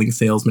traveling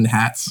salesman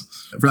hats.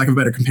 For lack of a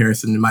better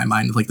comparison, in my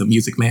mind, like the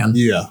Music Man.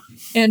 Yeah.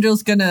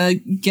 Andrew's gonna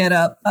get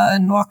up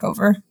and walk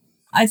over.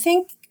 I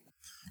think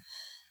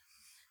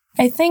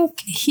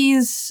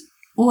he's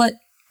what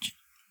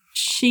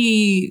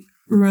she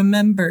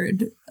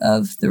remembered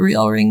of the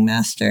real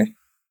ringmaster.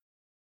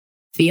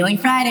 Feeling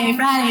Friday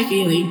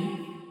feeling.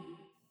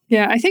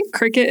 Yeah, I think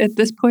Cricket at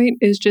this point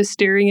is just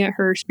staring at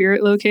her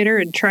spirit locator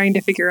and trying to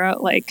figure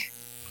out, like...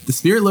 The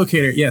spirit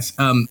locator, yes.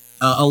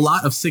 A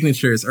lot of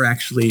signatures are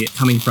actually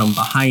coming from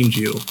behind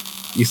you.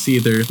 You see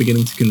they're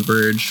beginning to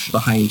converge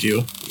behind you.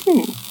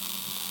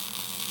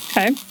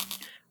 Okay.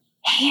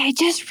 Hey, I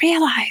just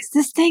realized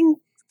this thing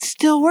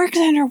still works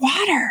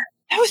underwater.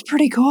 That was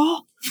pretty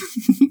cool.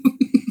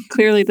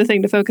 Clearly the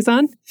thing to focus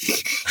on.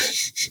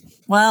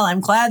 Well, I'm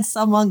glad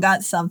someone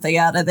got something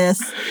out of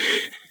this.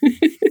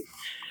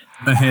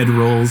 A head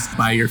rolls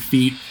by your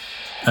feet.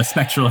 A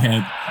spectral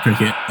head,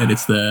 Cricket, and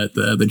it's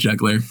the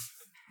juggler.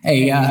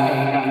 Hey,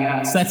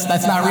 so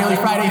that's not really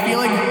Friday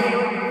Feeling?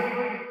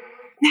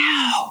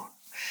 No,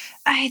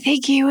 I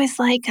think he was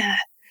like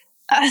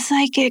a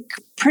psychic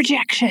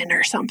projection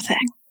or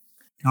something.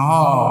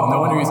 Oh,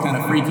 no wonder he's kind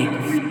of freaky.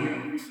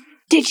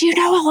 Did you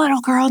know a little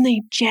girl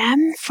named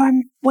Jem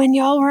from when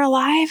y'all were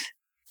alive?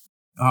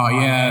 Oh,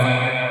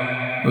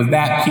 yeah. It was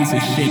that piece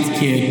of shit's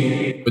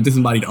kid. A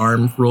disembodied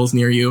arm rolls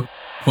near you,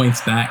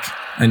 points back,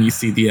 and you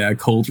see the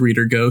cold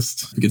reader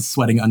ghost begins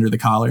sweating under the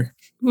collar.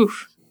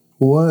 Oof.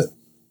 What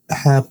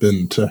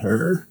happened to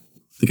her?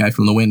 The guy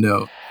from the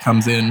window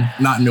comes in,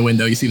 not in the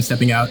window, you see him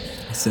stepping out.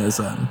 He says,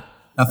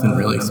 nothing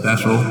really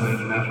special.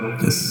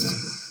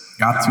 Just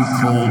got too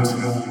cold.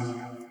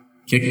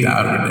 Kicked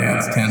out of her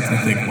dad's tent, I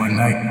think, one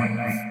night.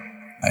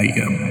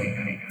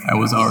 I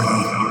was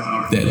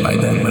already dead by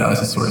then, but I was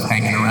just sort of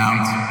hanging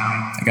around.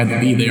 I got to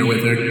be there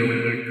with her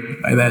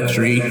by that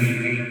tree,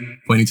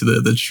 pointing to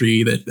the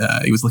tree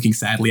that he was looking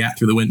sadly at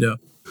through the window.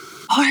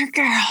 Poor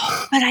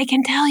girl, but I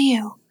can tell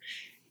you,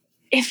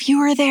 if you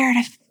were there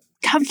to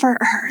comfort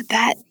her,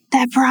 that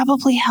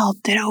probably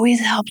helped. It always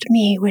helped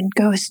me when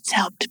ghosts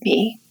helped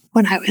me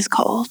when I was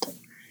cold.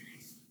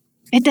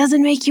 It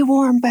doesn't make you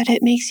warm, but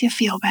it makes you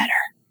feel better.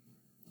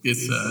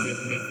 This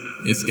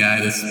guy,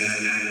 this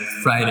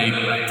Friday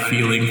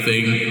Feeling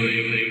thing,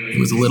 it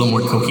was a little more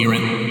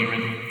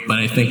coherent, but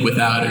I think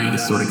without her, he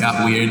just sort of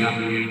got weird.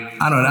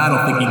 I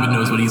don't think he even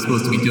knows what he's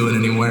supposed to be doing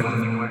anymore.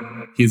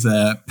 He's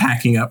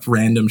packing up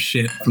random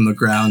shit from the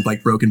ground,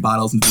 like broken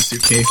bottles into the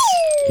suitcase.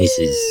 This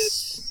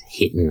is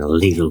hitting a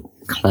little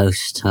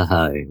close to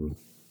home.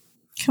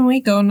 Can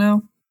we go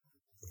now?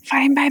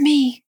 Fine by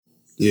me.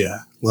 Yeah,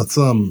 let's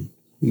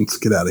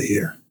get out of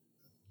here.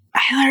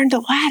 I learned a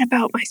lot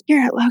about my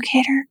spirit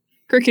locator.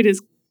 Cricket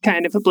is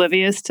kind of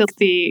oblivious to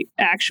the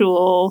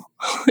actual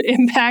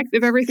impact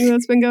of everything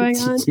that's been going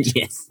on.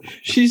 Yes.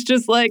 She's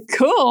just like,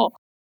 cool.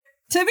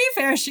 To be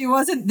fair, she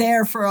wasn't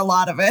there for a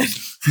lot of it.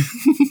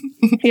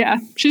 Yeah.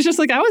 She's just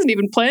like, I wasn't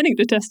even planning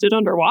to test it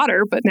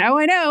underwater, but now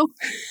I know.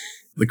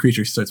 The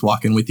creature starts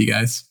walking with you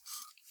guys.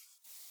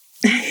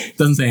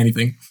 Doesn't say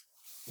anything.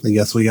 I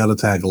guess we gotta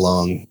tag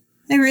along.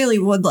 I really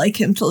would like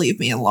him to leave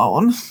me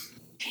alone.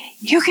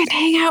 You can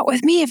hang out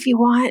with me if you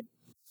want.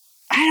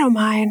 I don't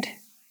mind.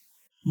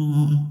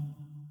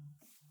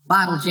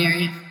 Bottle,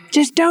 Jerry.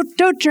 Just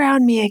don't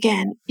drown me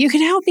again. You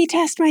can help me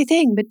test my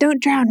thing, but don't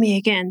drown me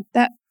again.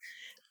 That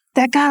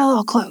got a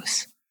little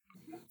close.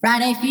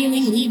 Friday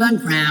feeling, leave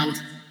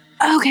uncrowned.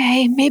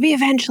 Okay, maybe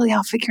eventually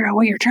I'll figure out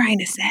what you're trying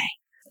to say.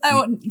 I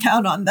wouldn't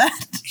count on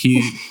that.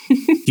 He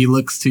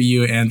looks to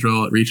you,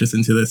 Andrew, reaches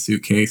into the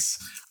suitcase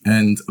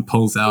and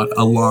pulls out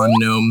a lawn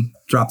gnome,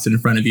 drops it in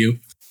front of you,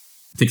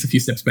 takes a few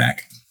steps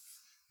back.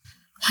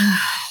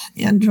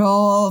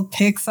 Andrew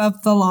picks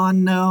up the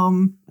lawn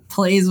gnome,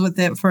 plays with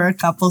it for a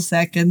couple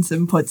seconds,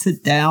 and puts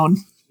it down.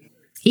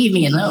 Leave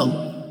me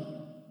alone.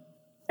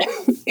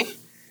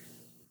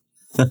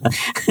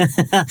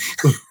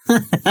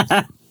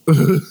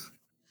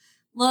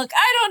 Look,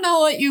 I don't know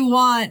what you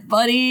want,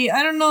 buddy.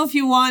 I don't know if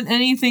you want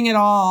anything at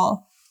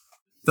all.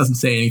 Doesn't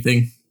say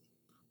anything.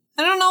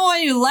 I don't know why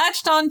you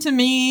latched onto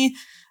me.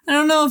 I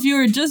don't know if you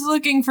were just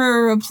looking for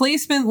a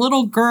replacement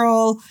little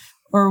girl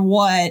or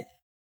what.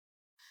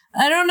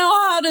 I don't know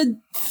how to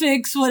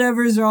fix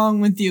whatever's wrong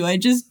with you. I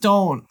just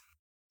don't.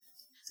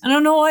 I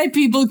don't know why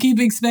people keep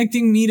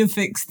expecting me to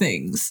fix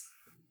things.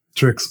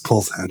 Trix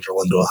pulls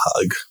Andrew into a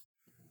hug.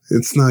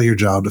 It's not your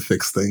job to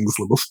fix things,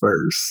 little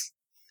spurs.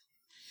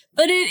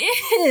 But it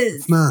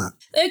is. It's not.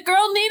 That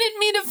girl needed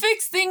me to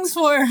fix things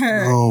for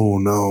her. Oh,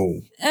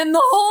 no. And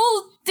the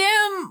whole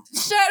damn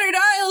Shattered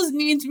Isles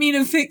needs me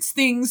to fix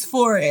things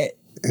for it.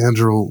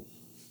 Andrew,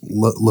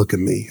 look at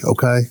me,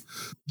 okay?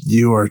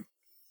 You are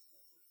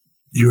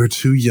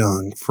too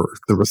young for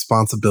the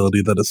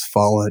responsibility that has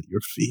fallen at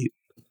your feet.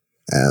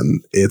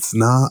 And it's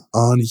not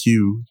on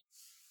you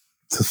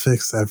to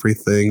fix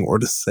everything or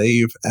to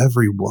save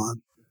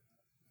everyone.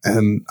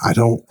 And I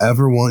don't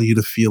ever want you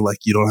to feel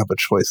like you don't have a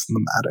choice in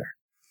the matter.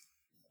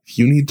 If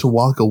you need to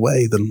walk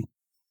away, then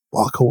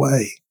walk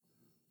away.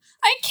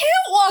 I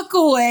can't walk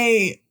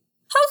away.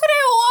 How could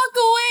I walk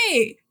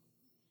away?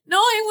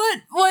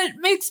 Knowing what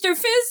Mixter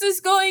Fizz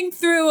is going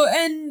through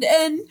and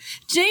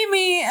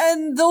Jamie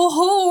and the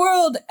whole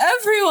world,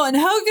 everyone,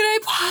 how could I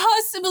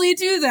possibly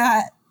do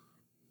that?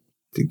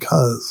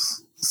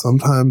 Because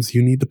sometimes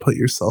you need to put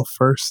yourself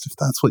first if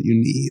that's what you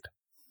need.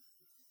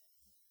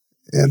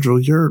 Andrew,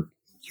 you're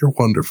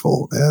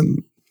wonderful,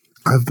 and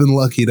I've been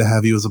lucky to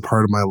have you as a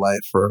part of my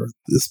life for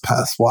this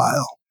past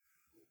while.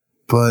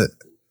 But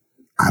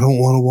I don't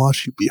want to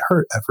watch you be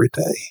hurt every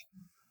day.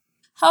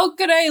 How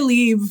could I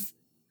leave?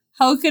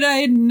 How could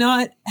I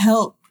not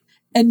help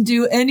and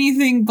do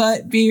anything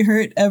but be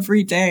hurt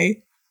every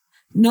day,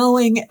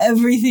 knowing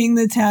everything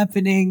that's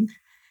happening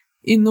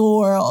in the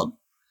world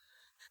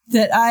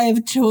that I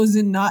have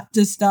chosen not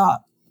to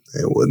stop?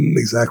 It wouldn't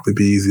exactly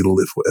be easy to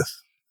live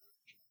with,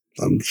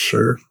 I'm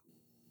sure.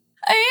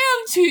 I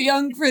am too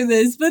young for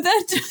this, but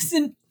that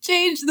doesn't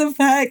change the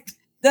fact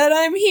that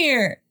I'm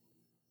here.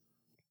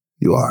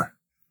 You are.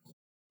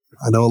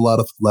 I know a lot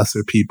of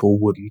lesser people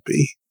wouldn't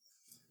be.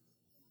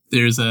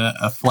 There's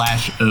a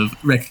flash of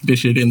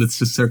recognition in the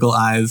circle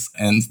eyes,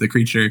 and the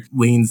creature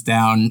leans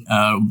down,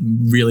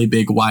 really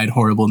big, wide,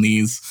 horrible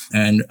knees,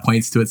 and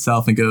points to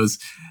itself and goes,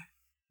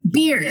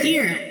 Beer,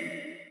 here.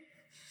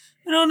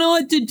 I don't know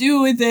what to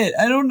do with it.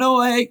 I don't know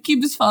why it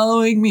keeps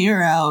following me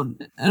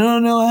around. I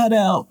don't know how to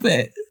help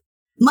it.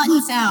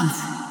 Mutton sounds.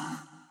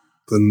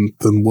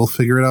 Then we'll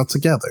figure it out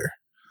together.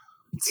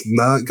 It's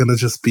not gonna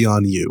just be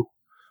on you.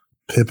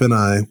 Pip and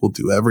I will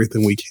do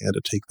everything we can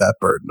to take that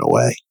burden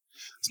away.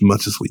 As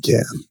much as we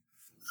can.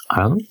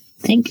 I don't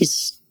think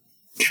it's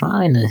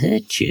trying to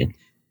hurt you.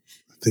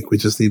 I think we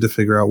just need to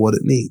figure out what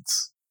it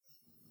needs.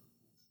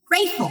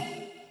 Grateful.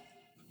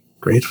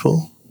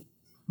 Grateful?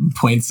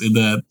 Points in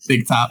the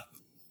big top.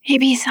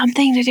 Maybe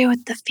something to do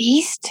with the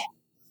feast?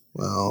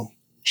 Well...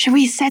 Should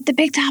we set the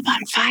big top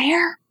on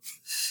fire?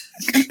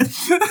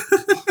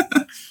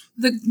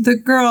 The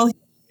girl...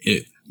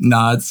 It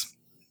nods.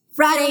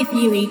 Friday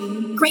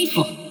feeling.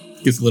 Grateful.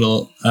 Gives a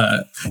little,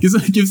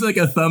 gives like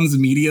a thumbs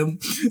medium,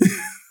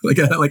 like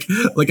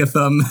a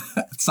thumb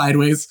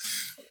sideways.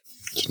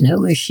 You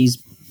know where she's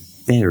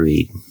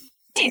buried?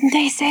 Didn't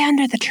they say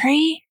under the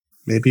tree?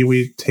 Maybe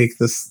we take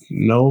this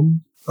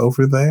gnome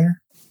over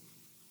there?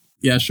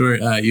 Yeah, sure.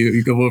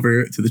 You go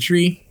over to the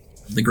tree.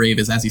 The grave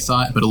is as you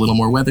saw it, but a little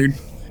more weathered.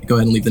 Go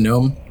ahead and leave the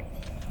gnome.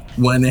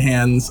 One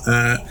hand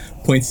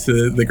points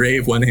to the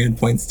grave, one hand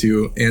points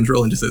to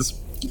Andrew and just says,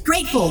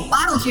 Grateful.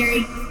 Bottle,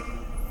 Jerry.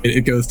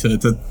 It goes to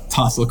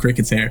tousle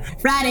Cricket's hair.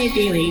 Friday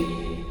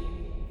feeling.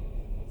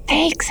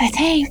 Thanks, I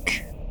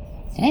think.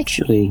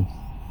 Actually,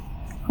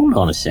 hold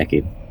on a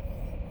second.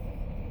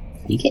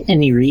 You getting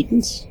any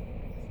readings?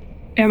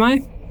 Am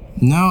I?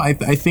 No, I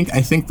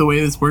think the way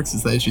this works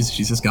is that she's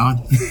just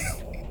gone.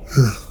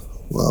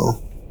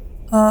 Well,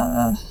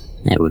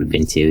 That would have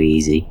been too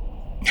easy.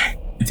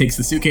 It takes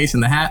the suitcase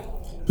and the hat,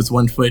 puts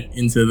one foot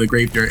into the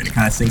grave dirt, and it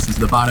kind of sinks into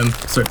the bottom,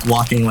 starts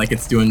walking like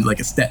it's doing like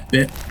a step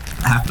bit,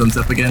 half thumbs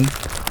up again.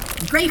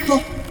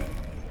 Grateful.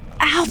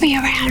 I'll be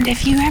around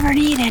if you ever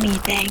need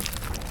anything.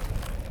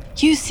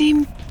 You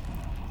seem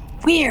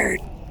weird,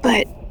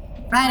 but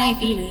Friday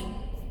feeling.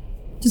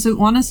 Does it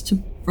want us to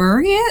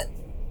bury it?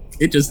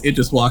 It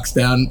just walks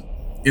down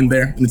in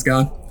there and it's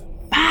gone.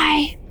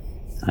 bye.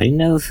 I didn't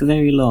know for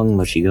very long,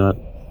 but she got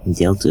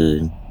dealt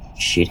a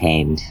shit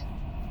hand.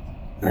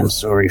 I'm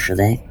sorry for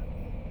that.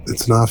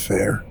 it's not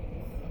fair.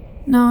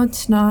 No,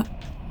 it's not.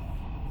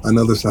 I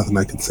know there's nothing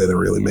I can say to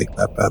really make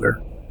that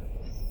better.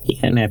 You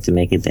don't have to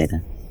make it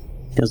better.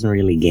 It doesn't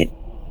really get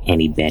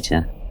any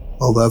better.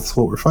 Well, that's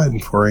what we're fighting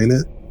for, ain't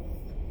it?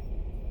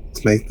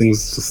 To make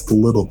things just a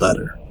little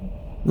better.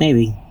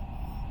 Maybe.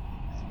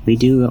 We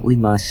do what we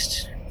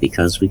must,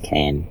 because we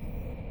can.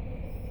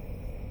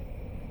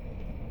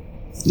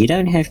 You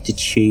don't have to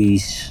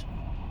choose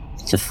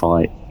to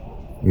fight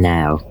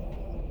now.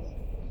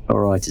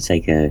 Alright to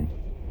take a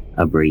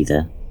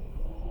breather.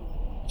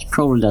 It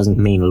probably doesn't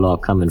mean a lot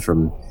coming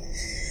from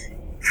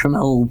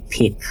old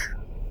Pip.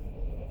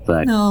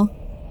 But No,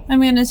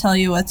 I'm gonna tell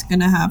you what's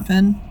gonna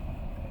happen.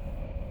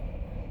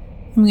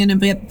 I'm gonna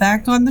get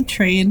back on the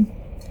train,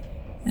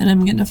 and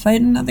I'm gonna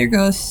fight another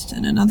ghost,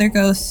 and another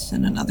ghost,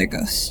 and another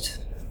ghost.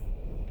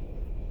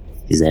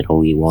 is that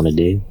all you want to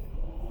do?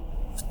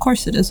 Of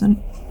course it isn't.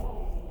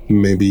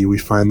 Maybe we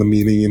find the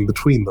meaning in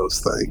between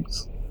those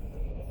things.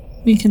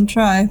 We can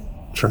try.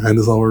 Trying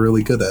is all we're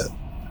really good at.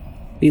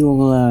 We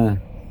will,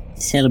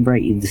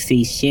 celebrate the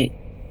feast yet?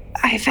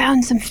 I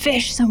found some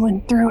fish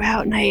someone threw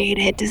out and I ate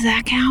it. Does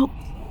that count?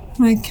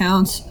 It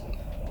counts.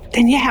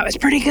 Then yeah, it was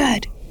pretty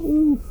good.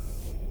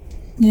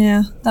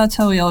 Yeah, that's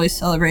how we always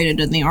celebrated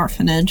in the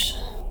orphanage.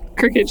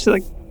 Cricket just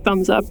like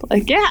thumbs up,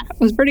 like, yeah, it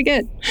was pretty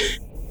good.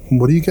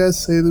 What do you guys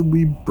say that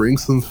we bring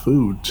some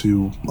food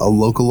to a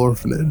local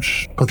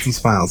orphanage? Put some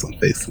smiles on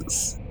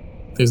faces.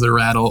 There's a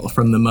rattle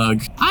from the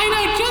mug. I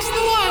know just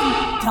the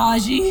one!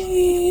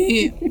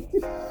 Taji!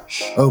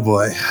 Oh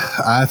boy,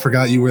 I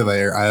forgot you were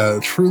there. I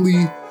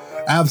truly,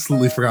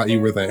 absolutely forgot you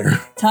were there.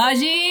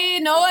 Taji,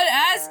 no one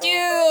asked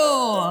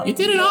you! You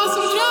did an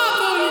awesome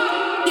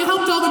job, though. You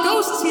helped all the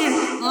ghosts here.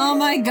 Oh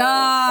my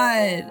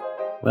god!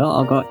 Well,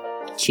 I got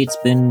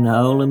Chitsbin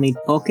all in me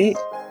pocket,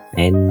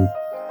 and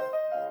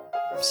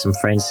some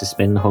friends to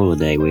spend the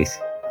holiday with.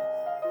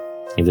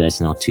 Maybe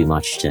that's not too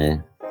much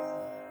to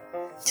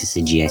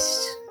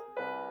suggest.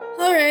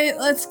 Alright,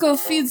 let's go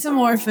feed some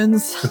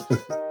orphans.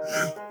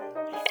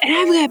 And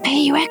I'm gonna pay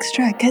you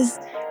extra because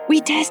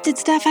we tested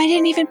stuff I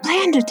didn't even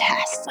plan to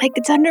test. Like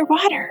it's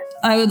underwater.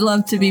 I would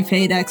love to be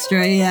paid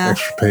extra, yeah.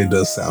 Extra pay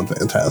does sound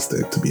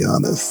fantastic, to be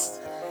honest.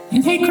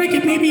 And hey,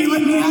 Cricket, maybe you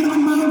let me out of the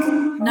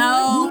mug.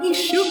 No. Let me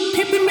shoot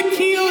Pippin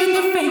McKeel in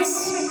the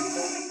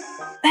face.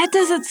 That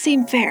doesn't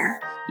seem fair.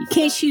 You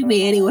can't shoot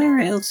me anywhere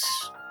else.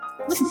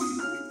 Listen,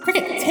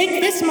 Cricket, take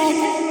this mug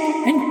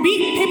and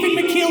beat Pippin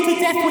McKeel to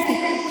death with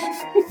it.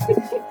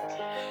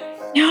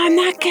 No, I'm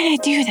not gonna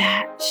do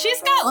that.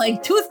 She's got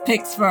like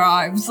toothpicks for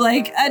arms.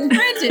 Like, and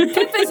granted,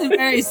 Pip isn't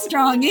very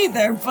strong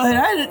either, but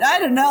I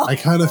don't know. I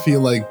kind of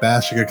feel like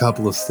bashing a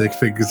couple of stick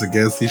figures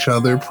against each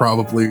other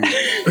probably wouldn't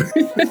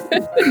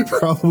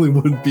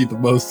be the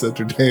most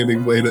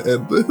entertaining way to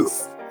end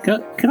this.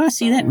 Can I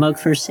see that mug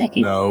for a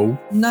second? No.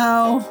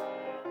 No.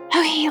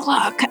 Okay,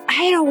 look,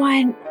 I don't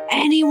want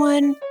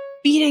anyone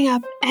beating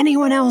up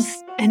anyone else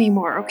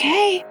anymore,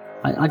 okay?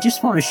 I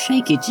just want to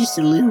shake it just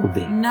a little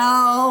bit.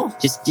 No.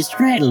 Just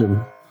rattle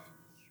him.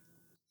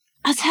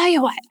 I'll tell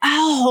you what,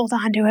 I'll hold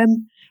on to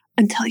him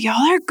until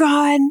y'all are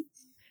gone.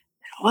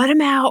 I'll let him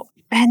out,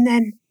 and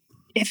then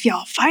if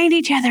y'all find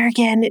each other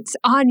again, it's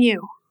on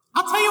you.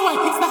 I'll tell you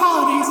what, it's the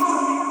holidays.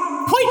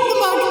 Point the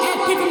mug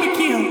at Pippin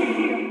McKeel.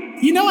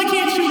 You know I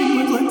can't shoot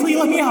him until you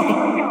let me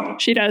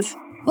out. She does.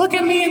 Look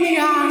at me in the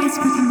eyes,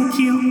 Pippin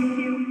McKeel.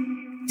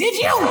 Did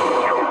you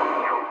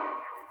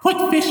put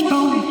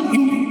Fishbone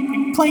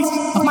in place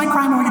of my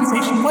crime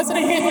organization? Was it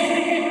a hit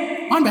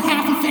on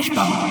behalf of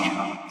Fishbone?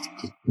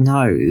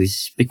 No,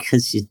 it's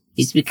because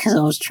I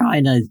was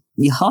trying to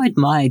hide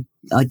my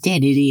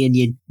identity, and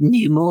you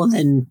knew more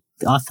than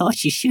I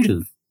thought you should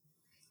have.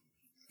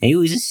 It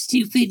was a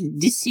stupid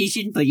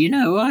decision, but you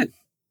know what?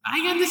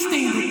 I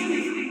understand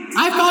it.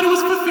 I thought it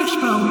was for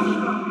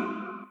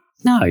Fishbone.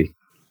 No.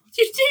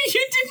 You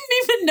didn't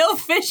even know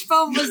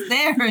Fishbone was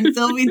there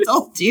until we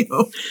told you.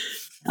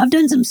 I've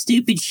done some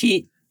stupid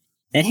shit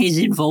that has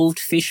involved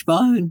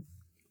Fishbone,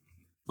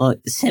 like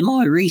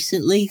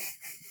semi-recently.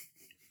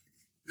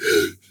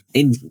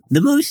 And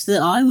the most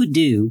that I would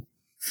do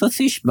for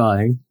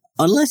Fishbone,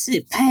 unless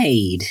it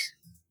paid,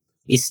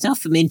 is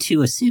stuff him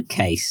into a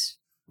suitcase,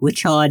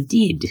 which I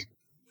did.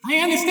 I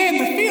understand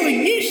the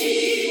feeling.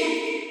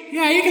 Yeesh.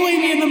 Yeah, you can leave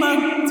me in the mug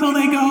until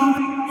they go.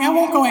 Yeah, I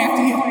won't go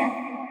after you.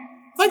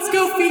 It's Let's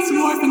go feed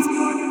some orphans.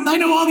 I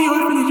know all the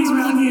orphanages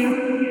around here.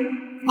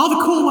 All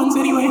the cool ones,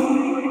 anyway.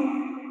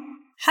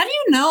 How do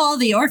you know all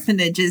the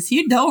orphanages?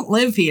 You don't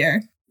live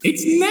here.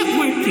 It's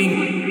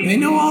networking. I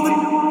know all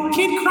the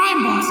kid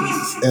crime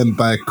bosses. And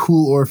by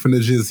cool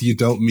orphanages, you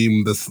don't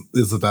mean this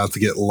is about to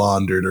get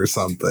laundered or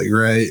something,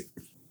 right?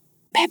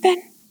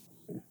 Pippin,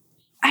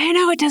 I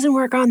know it doesn't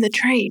work on the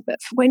train, but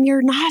when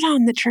you're not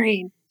on the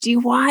train, do you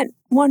want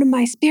one of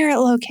my spirit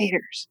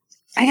locators?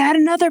 I got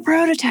another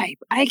prototype.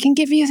 I can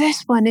give you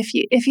this one if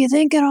you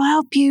think it'll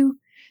help you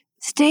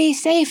stay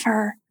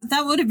safer.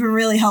 That would have been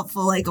really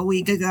helpful like a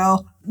week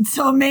ago.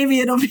 So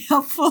maybe it'll be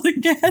helpful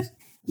again.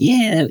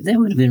 Yeah, that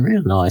would have been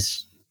real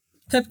nice.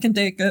 Pip can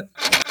take it.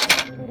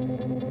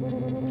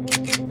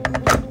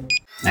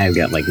 I've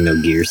got like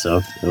no gear, so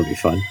it'll be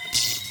fun.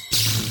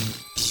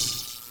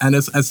 And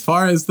as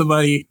far as the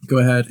money, go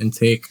ahead and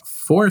take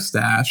 4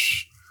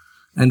 stash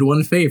and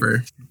 1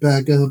 favor.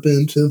 Back up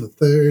into the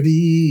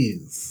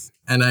 30s.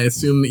 And I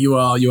assume that you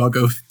all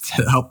go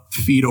to help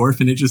feed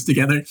orphanages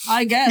together.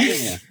 I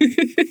guess. Yeah.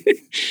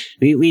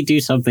 we do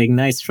something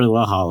nice for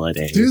the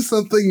holidays. Do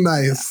something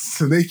nice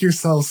to make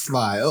yourself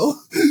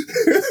smile.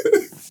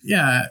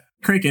 Yeah,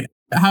 Cricket,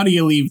 how do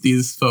you leave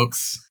these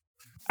folks?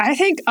 I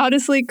think,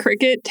 honestly,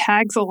 Cricket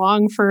tags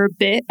along for a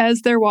bit as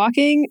they're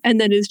walking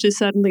and then is just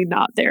suddenly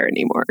not there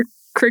anymore.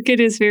 Cricket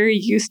is very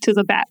used to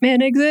the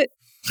Batman exit,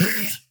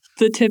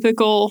 the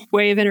typical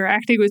way of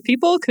interacting with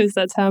people, because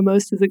that's how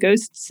most of the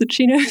ghosts that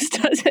she knows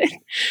does it.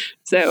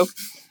 So...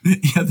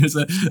 Yeah, there's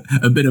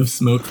a bit of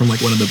smoke from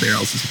like one of the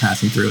barrels just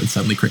passing through and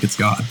suddenly Cricket's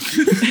gone.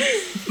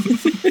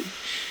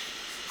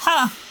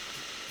 Huh.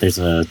 There's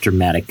a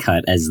dramatic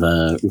cut as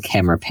the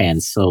camera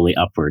pans slowly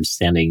upwards,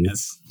 standing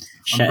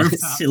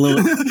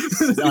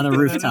on a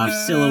rooftop,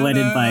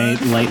 silhouetted by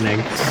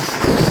lightning.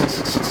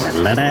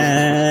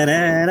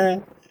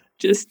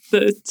 Just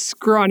the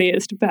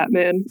scrawniest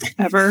Batman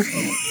ever.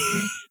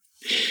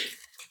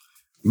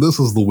 This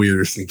was the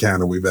weirdest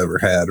encounter we've ever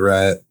had,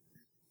 right?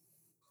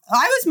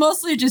 I was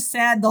mostly just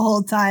sad the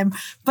whole time.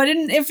 But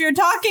if you're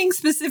talking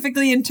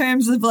specifically in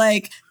terms of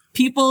like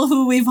people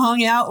who we've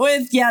hung out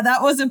with, yeah,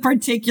 that was a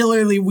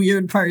particularly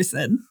weird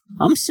person.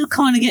 I'm still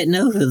kind of getting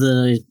over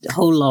the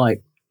whole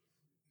like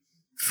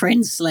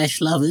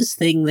friends/lovers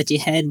thing that you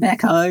had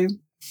back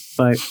home.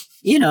 But,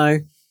 you know.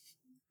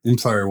 I'm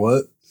sorry,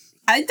 what?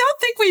 I don't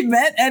think we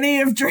met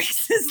any of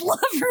Drake's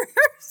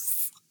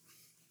lovers.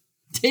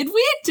 Did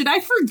we? Did I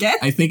forget?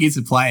 I think he's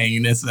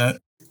implying Nissa.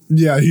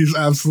 Yeah, he's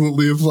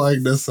absolutely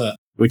implying Nissa.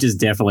 Which is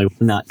definitely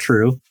not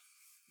true.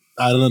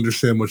 I don't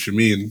understand what you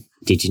mean.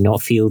 Did you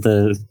not feel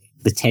the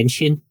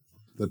tension?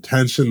 The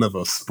tension of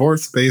a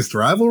sports-based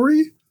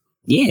rivalry?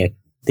 Yeah.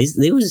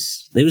 There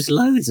was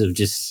loads of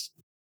just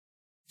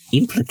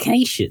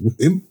implication.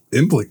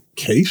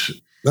 Implication?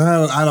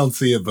 I don't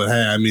see it, but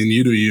hey, I mean,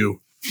 you do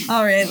you.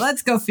 All right,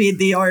 let's go feed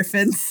the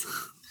orphans.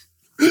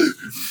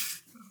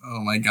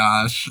 Oh my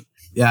gosh.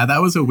 Yeah, that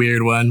was a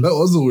weird one. That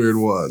was a weird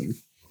one.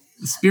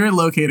 The spirit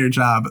locator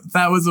job.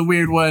 That was a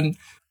weird one.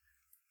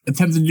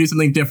 Attempted to do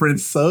something different.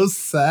 So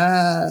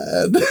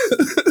sad.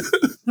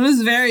 It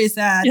was very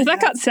sad. Yeah, that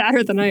got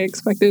sadder than I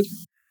expected.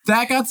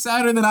 That got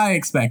sadder than I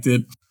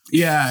expected.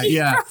 Yeah,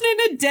 yeah. Brought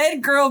in a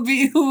dead girl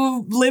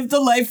who lived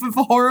a life of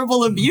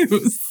horrible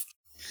abuse.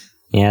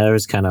 Yeah, there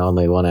was kind of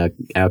only one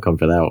outcome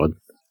for that one.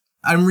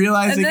 I'm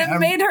realizing... And then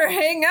made her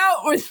hang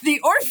out with the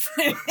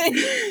orphan.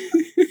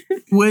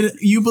 Would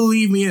you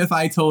believe me if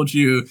I told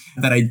you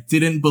that I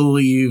didn't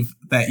believe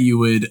that you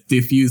would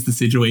diffuse the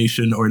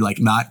situation or, like,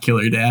 not kill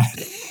her dad?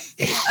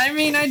 I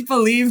mean, I'd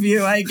believe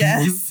you, I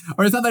guess.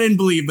 Or it's not that I didn't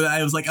believe, but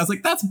I was like,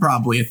 that's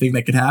probably a thing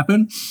that could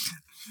happen.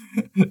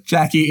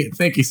 Jaci,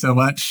 thank you so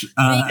much.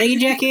 Thank you,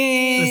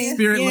 Jaci.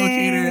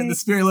 The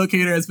spirit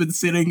locator has been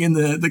sitting in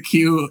the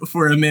queue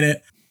for a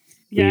minute.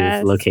 Yes.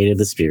 We've located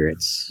the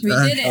spirits. We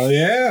did it. Oh,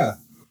 yeah.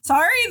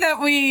 Sorry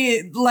that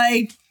we,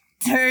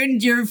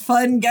 turned your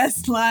fun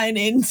guest line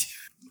into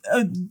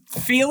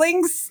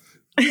feelings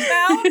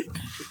now.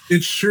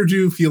 It sure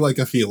do feel like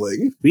a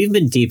feeling. We've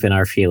been deep in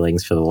our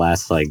feelings for the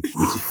last,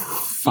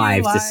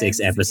 5 to 6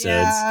 episodes.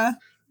 Yeah.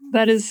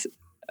 That is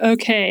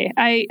okay.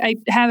 I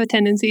have a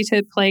tendency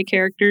to play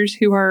characters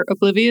who are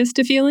oblivious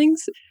to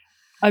feelings.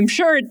 I'm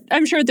sure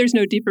there's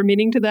no deeper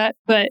meaning to that,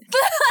 but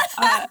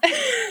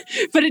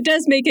but it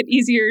does make it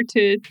easier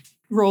to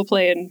role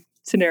play in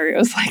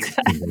scenarios like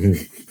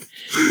that.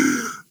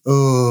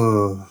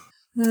 Oh.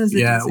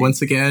 Yeah,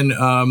 once again,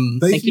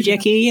 thank you,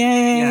 Jaci.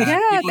 Yay!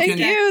 Yeah, thank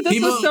you.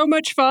 This was so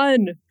much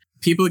fun.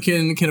 People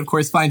can of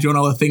course find you on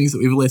all the things that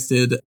we've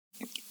listed.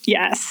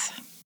 Yes.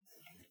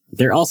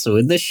 They're also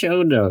in the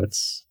show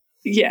notes.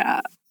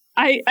 Yeah.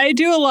 I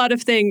do a lot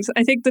of things.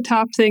 I think the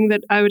top thing that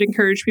I would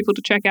encourage people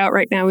to check out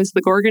right now is The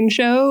Gorgon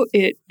Show.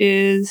 It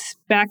is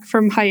back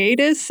from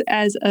hiatus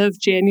as of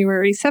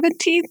January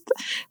 17th.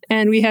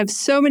 And we have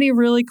so many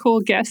really cool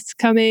guests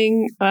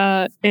coming.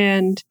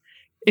 And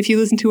if you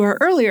listen to our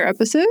earlier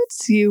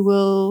episodes, you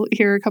will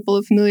hear a couple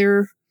of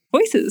familiar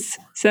voices.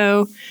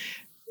 So,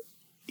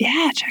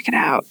 yeah, check it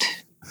out.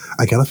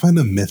 I gotta find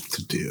a myth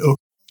to do.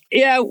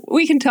 Yeah,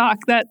 we can talk.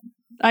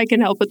 I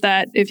can help with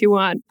that if you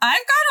want. I've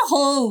got a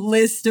whole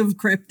list of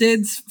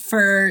cryptids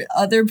for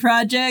other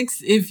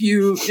projects. If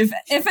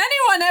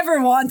anyone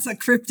ever wants a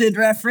cryptid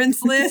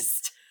reference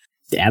list.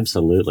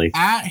 Absolutely.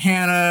 At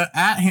Hannah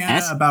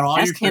about all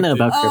your ask Hannah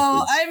about cryptids.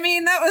 Oh, I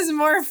mean, that was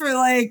more for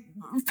like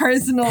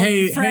personal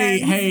friends.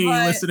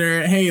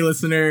 Hey,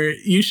 listener,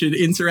 you should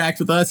interact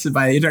with us. And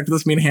by interact with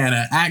us, I mean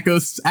Hannah. At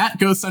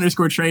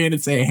ghost_train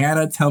and say,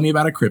 Hannah, tell me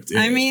about a cryptid.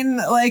 I mean,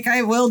 like,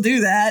 I will do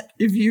that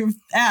if you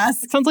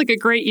ask. Sounds like a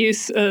great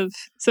use of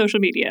social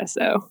media,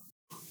 so.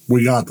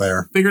 We got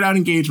there. Figured out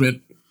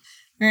engagement.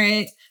 All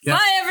right. Yep.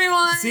 Bye,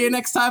 everyone. See you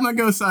next time on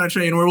Ghost on a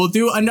Train, where we'll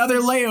do another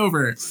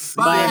layover.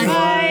 Bye, everyone.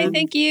 Bye.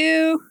 Thank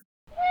you.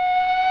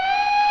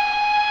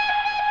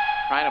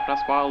 Pride of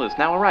Duskwall is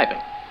now arriving.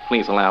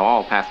 Please allow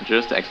all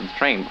passengers to exit the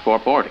train before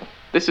boarding.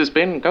 This has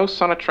been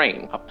Ghosts on a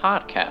Train, a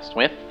podcast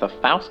with the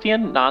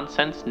Faustian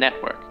Nonsense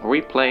Network, where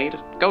we played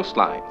Ghost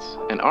Lines,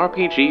 an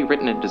RPG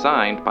written and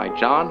designed by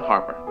John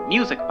Harper.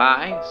 Music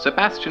by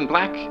Sebastian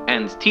Black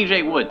and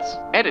TJ Woods.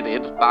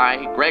 Edited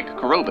by Greg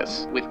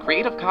Karobis, with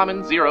Creative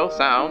Commons Zero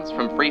sounds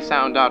from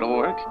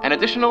freesound.org, and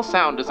additional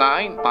sound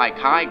design by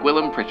Kai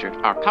Gwillem Pritchard.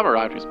 Our cover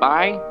art is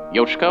by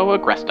Yoshiko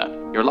Agresta.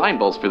 Your line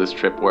bowls for this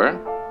trip were...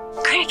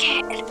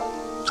 Cricket.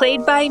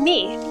 Played by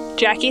me,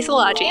 Jaci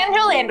Seelagy.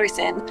 Andrew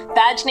Anderson,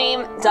 badge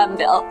name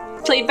Dunville.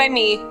 Played by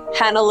me,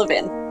 Hannah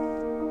Levin.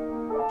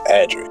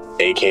 Adric,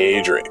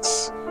 aka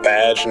Drix.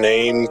 Badge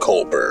name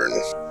Colburn.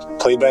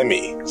 Played by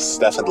me,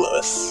 Stephen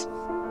Lewis.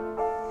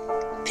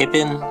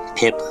 Pippin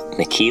Pip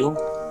McKeel,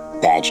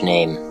 badge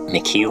name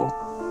McKeel,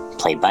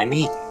 played by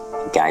me,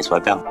 Guy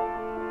Swabell.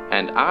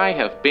 And I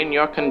have been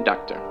your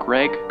conductor,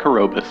 Greg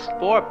Karobis.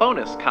 For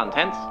bonus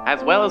content,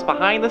 as well as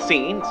behind the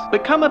scenes,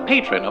 become a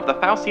patron of the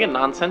Faustian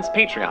Nonsense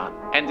Patreon.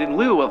 And in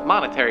lieu of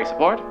monetary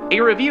support, a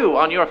review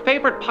on your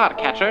favorite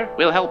podcatcher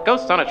will help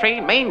Ghosts on a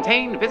Train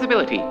maintain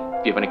visibility.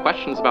 If you have any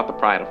questions about the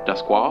Pride of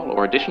Duskwall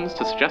or additions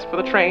to suggest for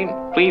the train,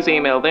 please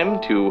email them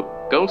to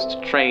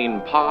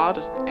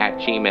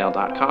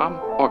ghosttrainpod@gmail.com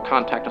or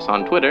contact us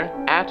on Twitter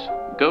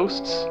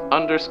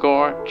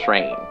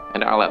 @ghosts_train.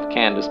 And I'll have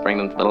Candace bring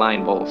them to the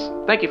line bowls.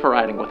 Thank you for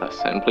riding with us,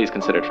 and please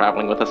consider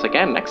traveling with us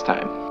again next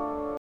time.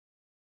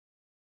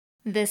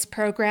 This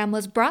program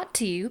was brought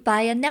to you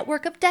by a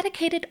network of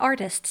dedicated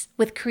artists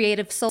with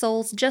creative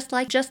souls just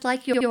like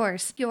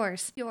yours.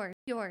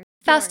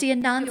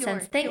 Faustian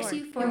Nonsense thanks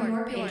you for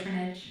your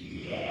patronage.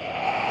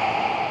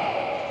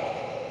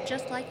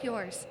 Just like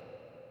yours.